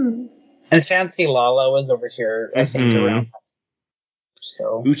 Mm. And Fancy Lala was over here, I think, around.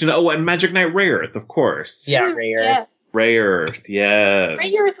 So Utena, and Magic Knight Rayearth, of course. Yeah, Rayearth. Yes. Rayearth, yes.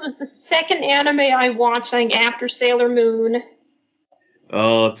 Rayearth was the second anime I watched, I think, after Sailor Moon.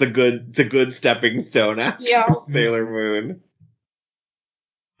 Oh, it's a good stepping stone after Sailor Moon.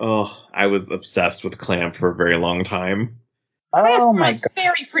 Oh, I was obsessed with Clamp for a very long time. Oh my god.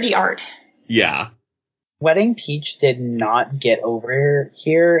 Very pretty art. Yeah. Wedding Peach did not get over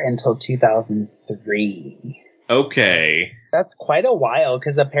here until 2003. Okay. That's quite a while,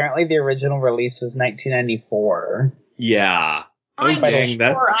 because apparently the original release was 1994. Yeah. I'm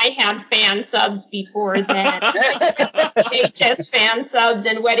sure I had fan subs before then. HS fan subs,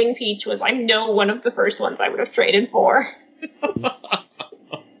 and Wedding Peach was, I know, one of the first ones I would have traded for.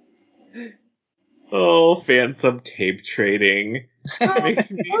 Oh, fan sub tape trading.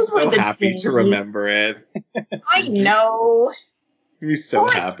 Makes me so happy to remember it. I know. Makes me so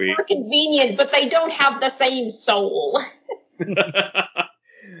happy. It's more convenient, but they don't have the same soul.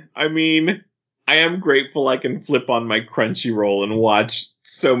 I mean, I am grateful I can flip on my Crunchyroll and watch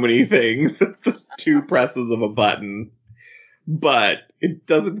so many things at the 2 presses of a button. But it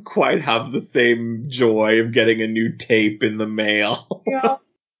doesn't quite have the same joy of getting a new tape in the mail. Yeah.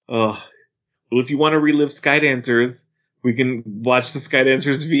 Oh. Well, if you want to relive Sky Dancers, we can watch the Sky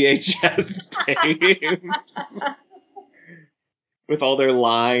Dancers VHS tapes. With all their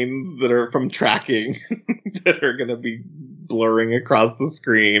lines that are from tracking that are going to be blurring across the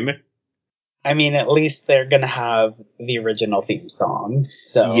screen. I mean, at least they're going to have the original theme song.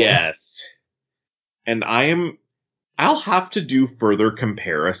 So yes. And I'll have to do further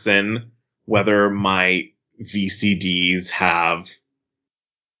comparison whether my VCDs have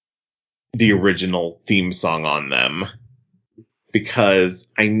the original theme song on them. Because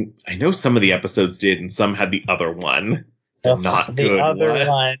I know some of the episodes did and some had the other one. The other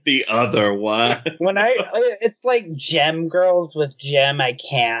one. The other one. It's like Gem Girls with Gem, I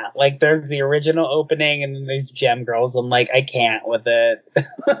can't. Like, there's the original opening and then there's Gem Girls. I'm like, I can't with it.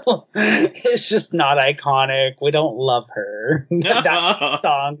 It's just not iconic. We don't love her. That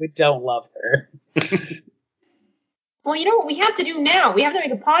song, we don't love her. Well, you know what we have to do now? We have to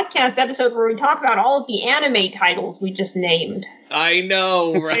make a podcast episode where we talk about all of the anime titles we just named. I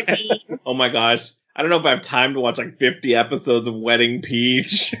know, right? Oh my gosh. I don't know if I have time to watch like 50 episodes of Wedding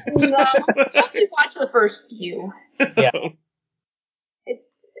Peach. No, only watch the first few. Yeah.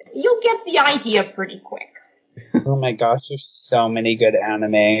 You'll get the idea pretty quick. Oh my gosh, there's so many good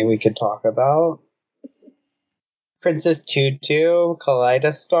anime we could talk about. Princess Tutu,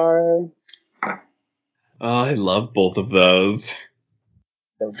 Kaleidostar. Oh, I love both of those.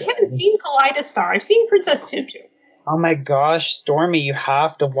 I haven't seen Kaleidostar. I've seen Princess Tutu. Oh my gosh, Stormy, you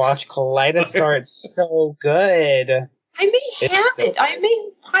have to watch Kaleidostar. It's so good. I may have it. I may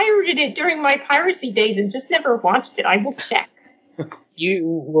have pirated it during my piracy days and just never watched it. I will check. You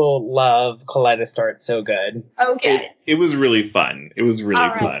will love Kaleidostar. It's so good. Okay. It was really fun. It was really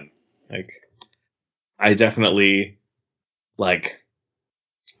fun. Like, I definitely, like,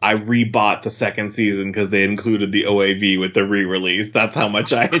 I rebought the second season because they included the OAV with the re-release. That's how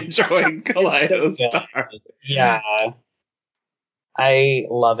much I enjoyed Kaleidostar. So yeah. I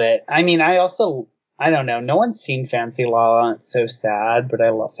love it. I mean, I don't know. No one's seen Fancy Lala. It's so sad, but I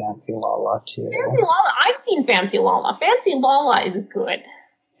love Fancy Lala too. Fancy Lala. I've seen Fancy Lala. Fancy Lala is good.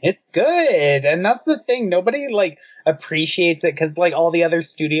 It's good. And that's the thing. Nobody, like, appreciates it because, like, all the other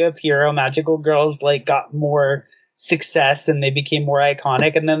Studio Pierrot magical girls, like, got more success and they became more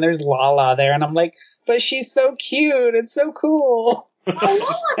iconic. And then there's Lala there. And I'm like, but she's so cute. It's so cool.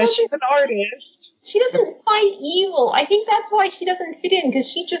 And she's an artist. She doesn't fight evil. I think that's why she doesn't fit in, because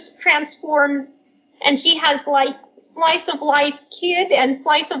she just transforms, and she has, like, slice of life kid and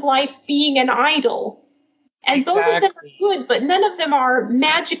slice of life being an idol. And both of them are good, but none of them are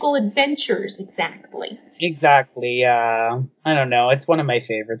magical adventures exactly. Exactly, yeah. I don't know. It's one of my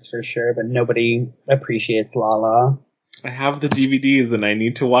favorites for sure, but nobody appreciates Lala. I have the DVDs and I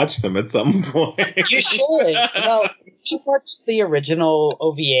need to watch them at some point. You should. Well, you should watch the original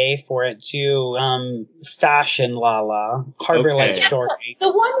OVA for it too. Fashion Lala, Harbor Light Story.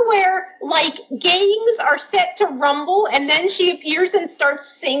 The one where, like, gangs are set to rumble and then she appears and starts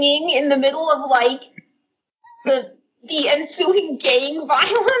singing in the middle of, like, the ensuing gang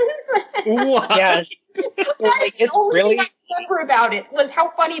violence. What? Yes. Like, it's the only really thing I remember about it was how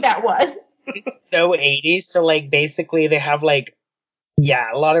funny that was. It's so 80s. So, like, basically they have, like,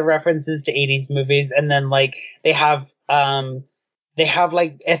 a lot of references to 80s movies. And then, like, they have,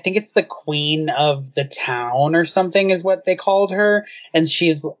 like, I think it's the queen of the town or something is what they called her. And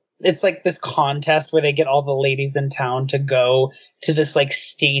it's like this contest where they get all the ladies in town to go to this, like,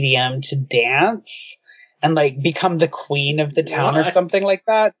 stadium to dance and, like, become the queen of the town or something like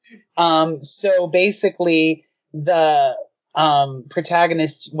that. So basically the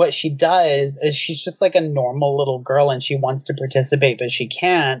protagonist, what she does is she's just like a normal little girl and she wants to participate but she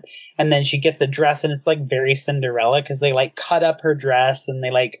can't, and then she gets a dress and it's like very Cinderella because they like cut up her dress and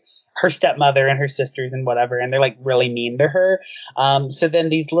they like her stepmother and her sisters and whatever, and they're like really mean to her. So then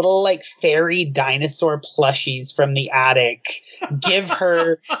these little like fairy dinosaur plushies from the attic give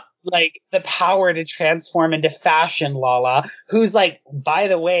her like the power to transform into Fashion Lala, who's like, by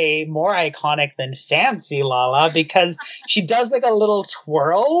the way, more iconic than Fancy Lala because she does like a little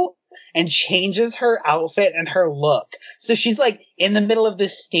twirl and changes her outfit and her look. So she's like in the middle of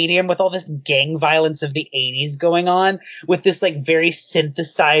this stadium with all this gang violence of the 80s going on with this like very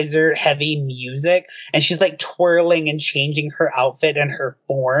synthesizer heavy music. And she's like twirling and changing her outfit and her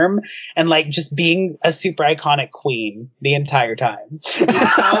form and like just being a super iconic queen the entire time.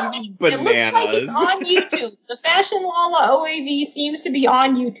 Sounds bananas. It looks like it's on YouTube. The Fashion Lala OAV seems to be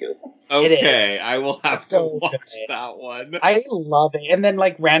on YouTube. Okay, I will have to watch that one. I love it. And then,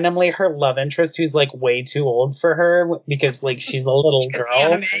 like, randomly her love interest, who's, like, way too old for her because, like, she's a little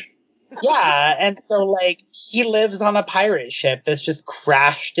girl. Yeah, and so, like, he lives on a pirate ship that's just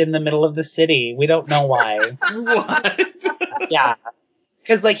crashed in the middle of the city. We don't know why. What? Yeah.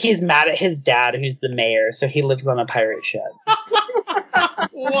 Because, like, he's mad at his dad, who's the mayor, so he lives on a pirate ship.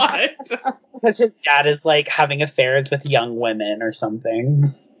 What? Because his dad is, like, having affairs with young women or something.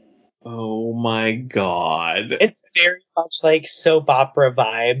 Oh my god. It's very much like soap opera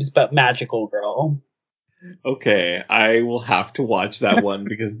vibes, but magical girl. Okay, I will have to watch that one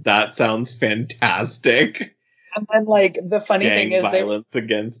because that sounds fantastic. And then, like, the funny thing is violence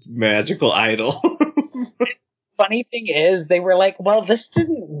against magical idols. Funny thing is, they were like, well, this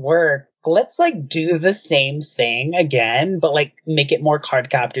didn't work. Let's, like, do the same thing again, but, like, make it more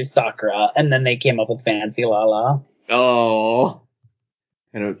Cardcaptor Sakura. And then they came up with Fancy Lala. Oh.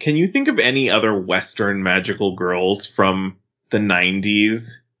 Can you think of any other Western magical girls from the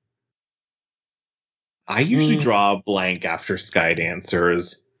 90s? I usually draw a blank after Sky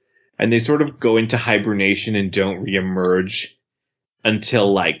Dancers, and they sort of go into hibernation and don't reemerge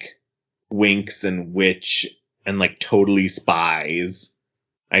until, like, Winx and Witch and, like, Totally Spies,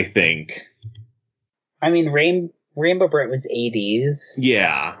 I think. I mean, Rainbow Bright was 80s.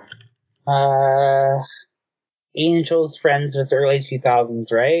 Yeah. Angel's Friends was early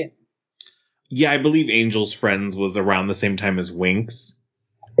 2000s, right? Yeah, I believe Angel's Friends was around the same time as Winx.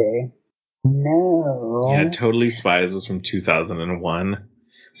 Okay. No. Yeah, Totally Spies was from 2001.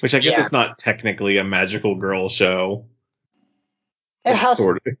 Which I guess it's not technically a magical girl show. It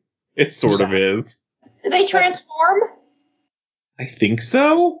sort of is. Do they transform? I think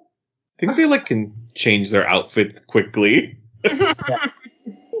so. I think they like can change their outfits quickly.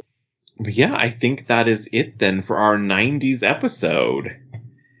 But yeah, I think that is it then for our 90s episode.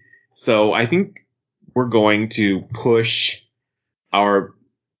 So I think we're going to push our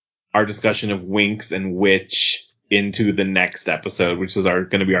discussion of Winx and Witch into the next episode, which is going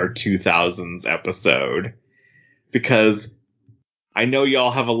to be our 2000s episode. Because I know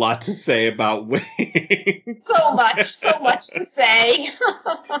y'all have a lot to say about Winx. So much to say.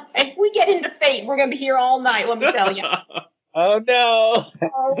 If we get into Fate, we're going to be here all night, let me tell you. Oh no,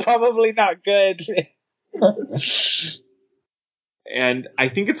 probably not good. And I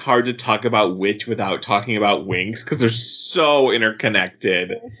think it's hard to talk about Witch without talking about Winx, because they're so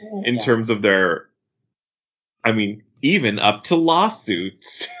interconnected in terms of their, I mean, even up to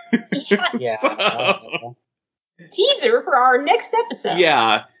lawsuits. Yeah. So, teaser for our next episode.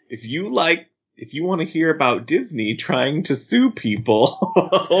 Yeah. If you want to hear about Disney trying to sue people,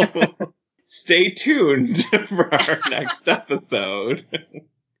 stay tuned for our next episode.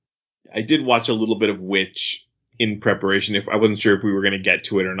 I did watch a little bit of Witch in preparation. If I wasn't sure if we were going to get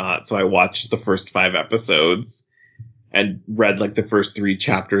to it or not, so I watched the first 5 episodes and read like the first 3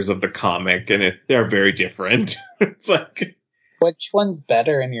 chapters of the comic, and they're very different. It's like, which one's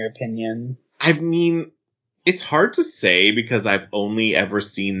better in your opinion? I mean, it's hard to say because I've only ever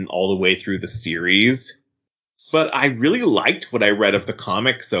seen all the way through the series, but I really liked what I read of the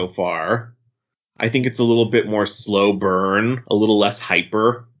comic so far. I think it's a little bit more slow burn, a little less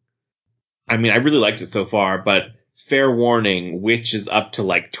hyper. I mean, I really liked it so far, but fair warning, Witch is up to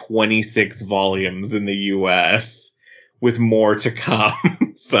like 26 volumes in the US with more to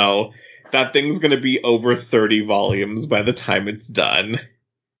come. So that thing's going to be over 30 volumes by the time it's done,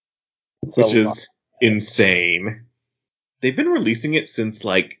 which is insane. They've been releasing it since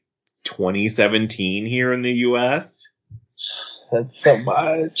like 2017 here in the US. That's so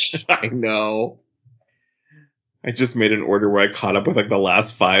much. I know. I just made an order where I caught up with like the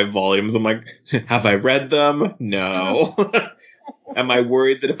last 5 volumes. I'm like, have I read them? No. Am I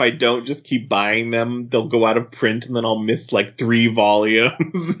worried that if I don't just keep buying them, they'll go out of print and then I'll miss like 3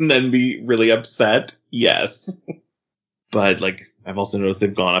 volumes and then be really upset? Yes. But like, I've also noticed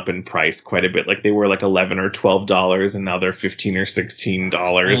they've gone up in price quite a bit. Like they were like $11 or $12 and now they're $15 or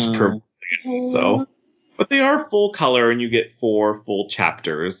 $16 per volume. So, but they are full color and you get 4 full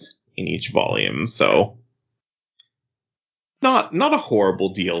chapters in each volume. So not a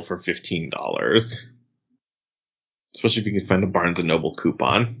horrible deal for $15. Especially if you can find a Barnes & Noble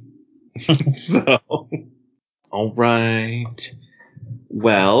coupon. So, all right.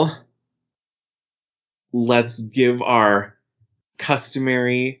 Well, let's give our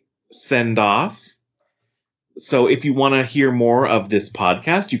customary send-off. So if you want to hear more of this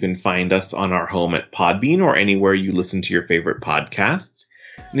podcast, you can find us on our home at Podbean or anywhere you listen to your favorite podcasts.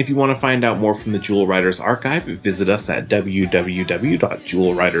 And if you want to find out more from the Jewel Riders Archive, visit us at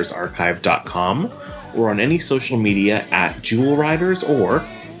www.jewelridersarchive.com or on any social media at Jewel Riders or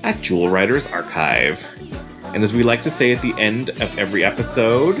at Jewel Riders Archive. And as we like to say at the end of every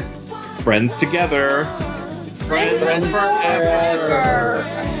episode, friends together, friends forever.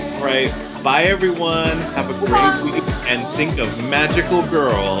 All right, bye everyone. Have a great week and think of magical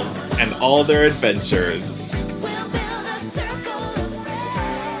girls and all their adventures.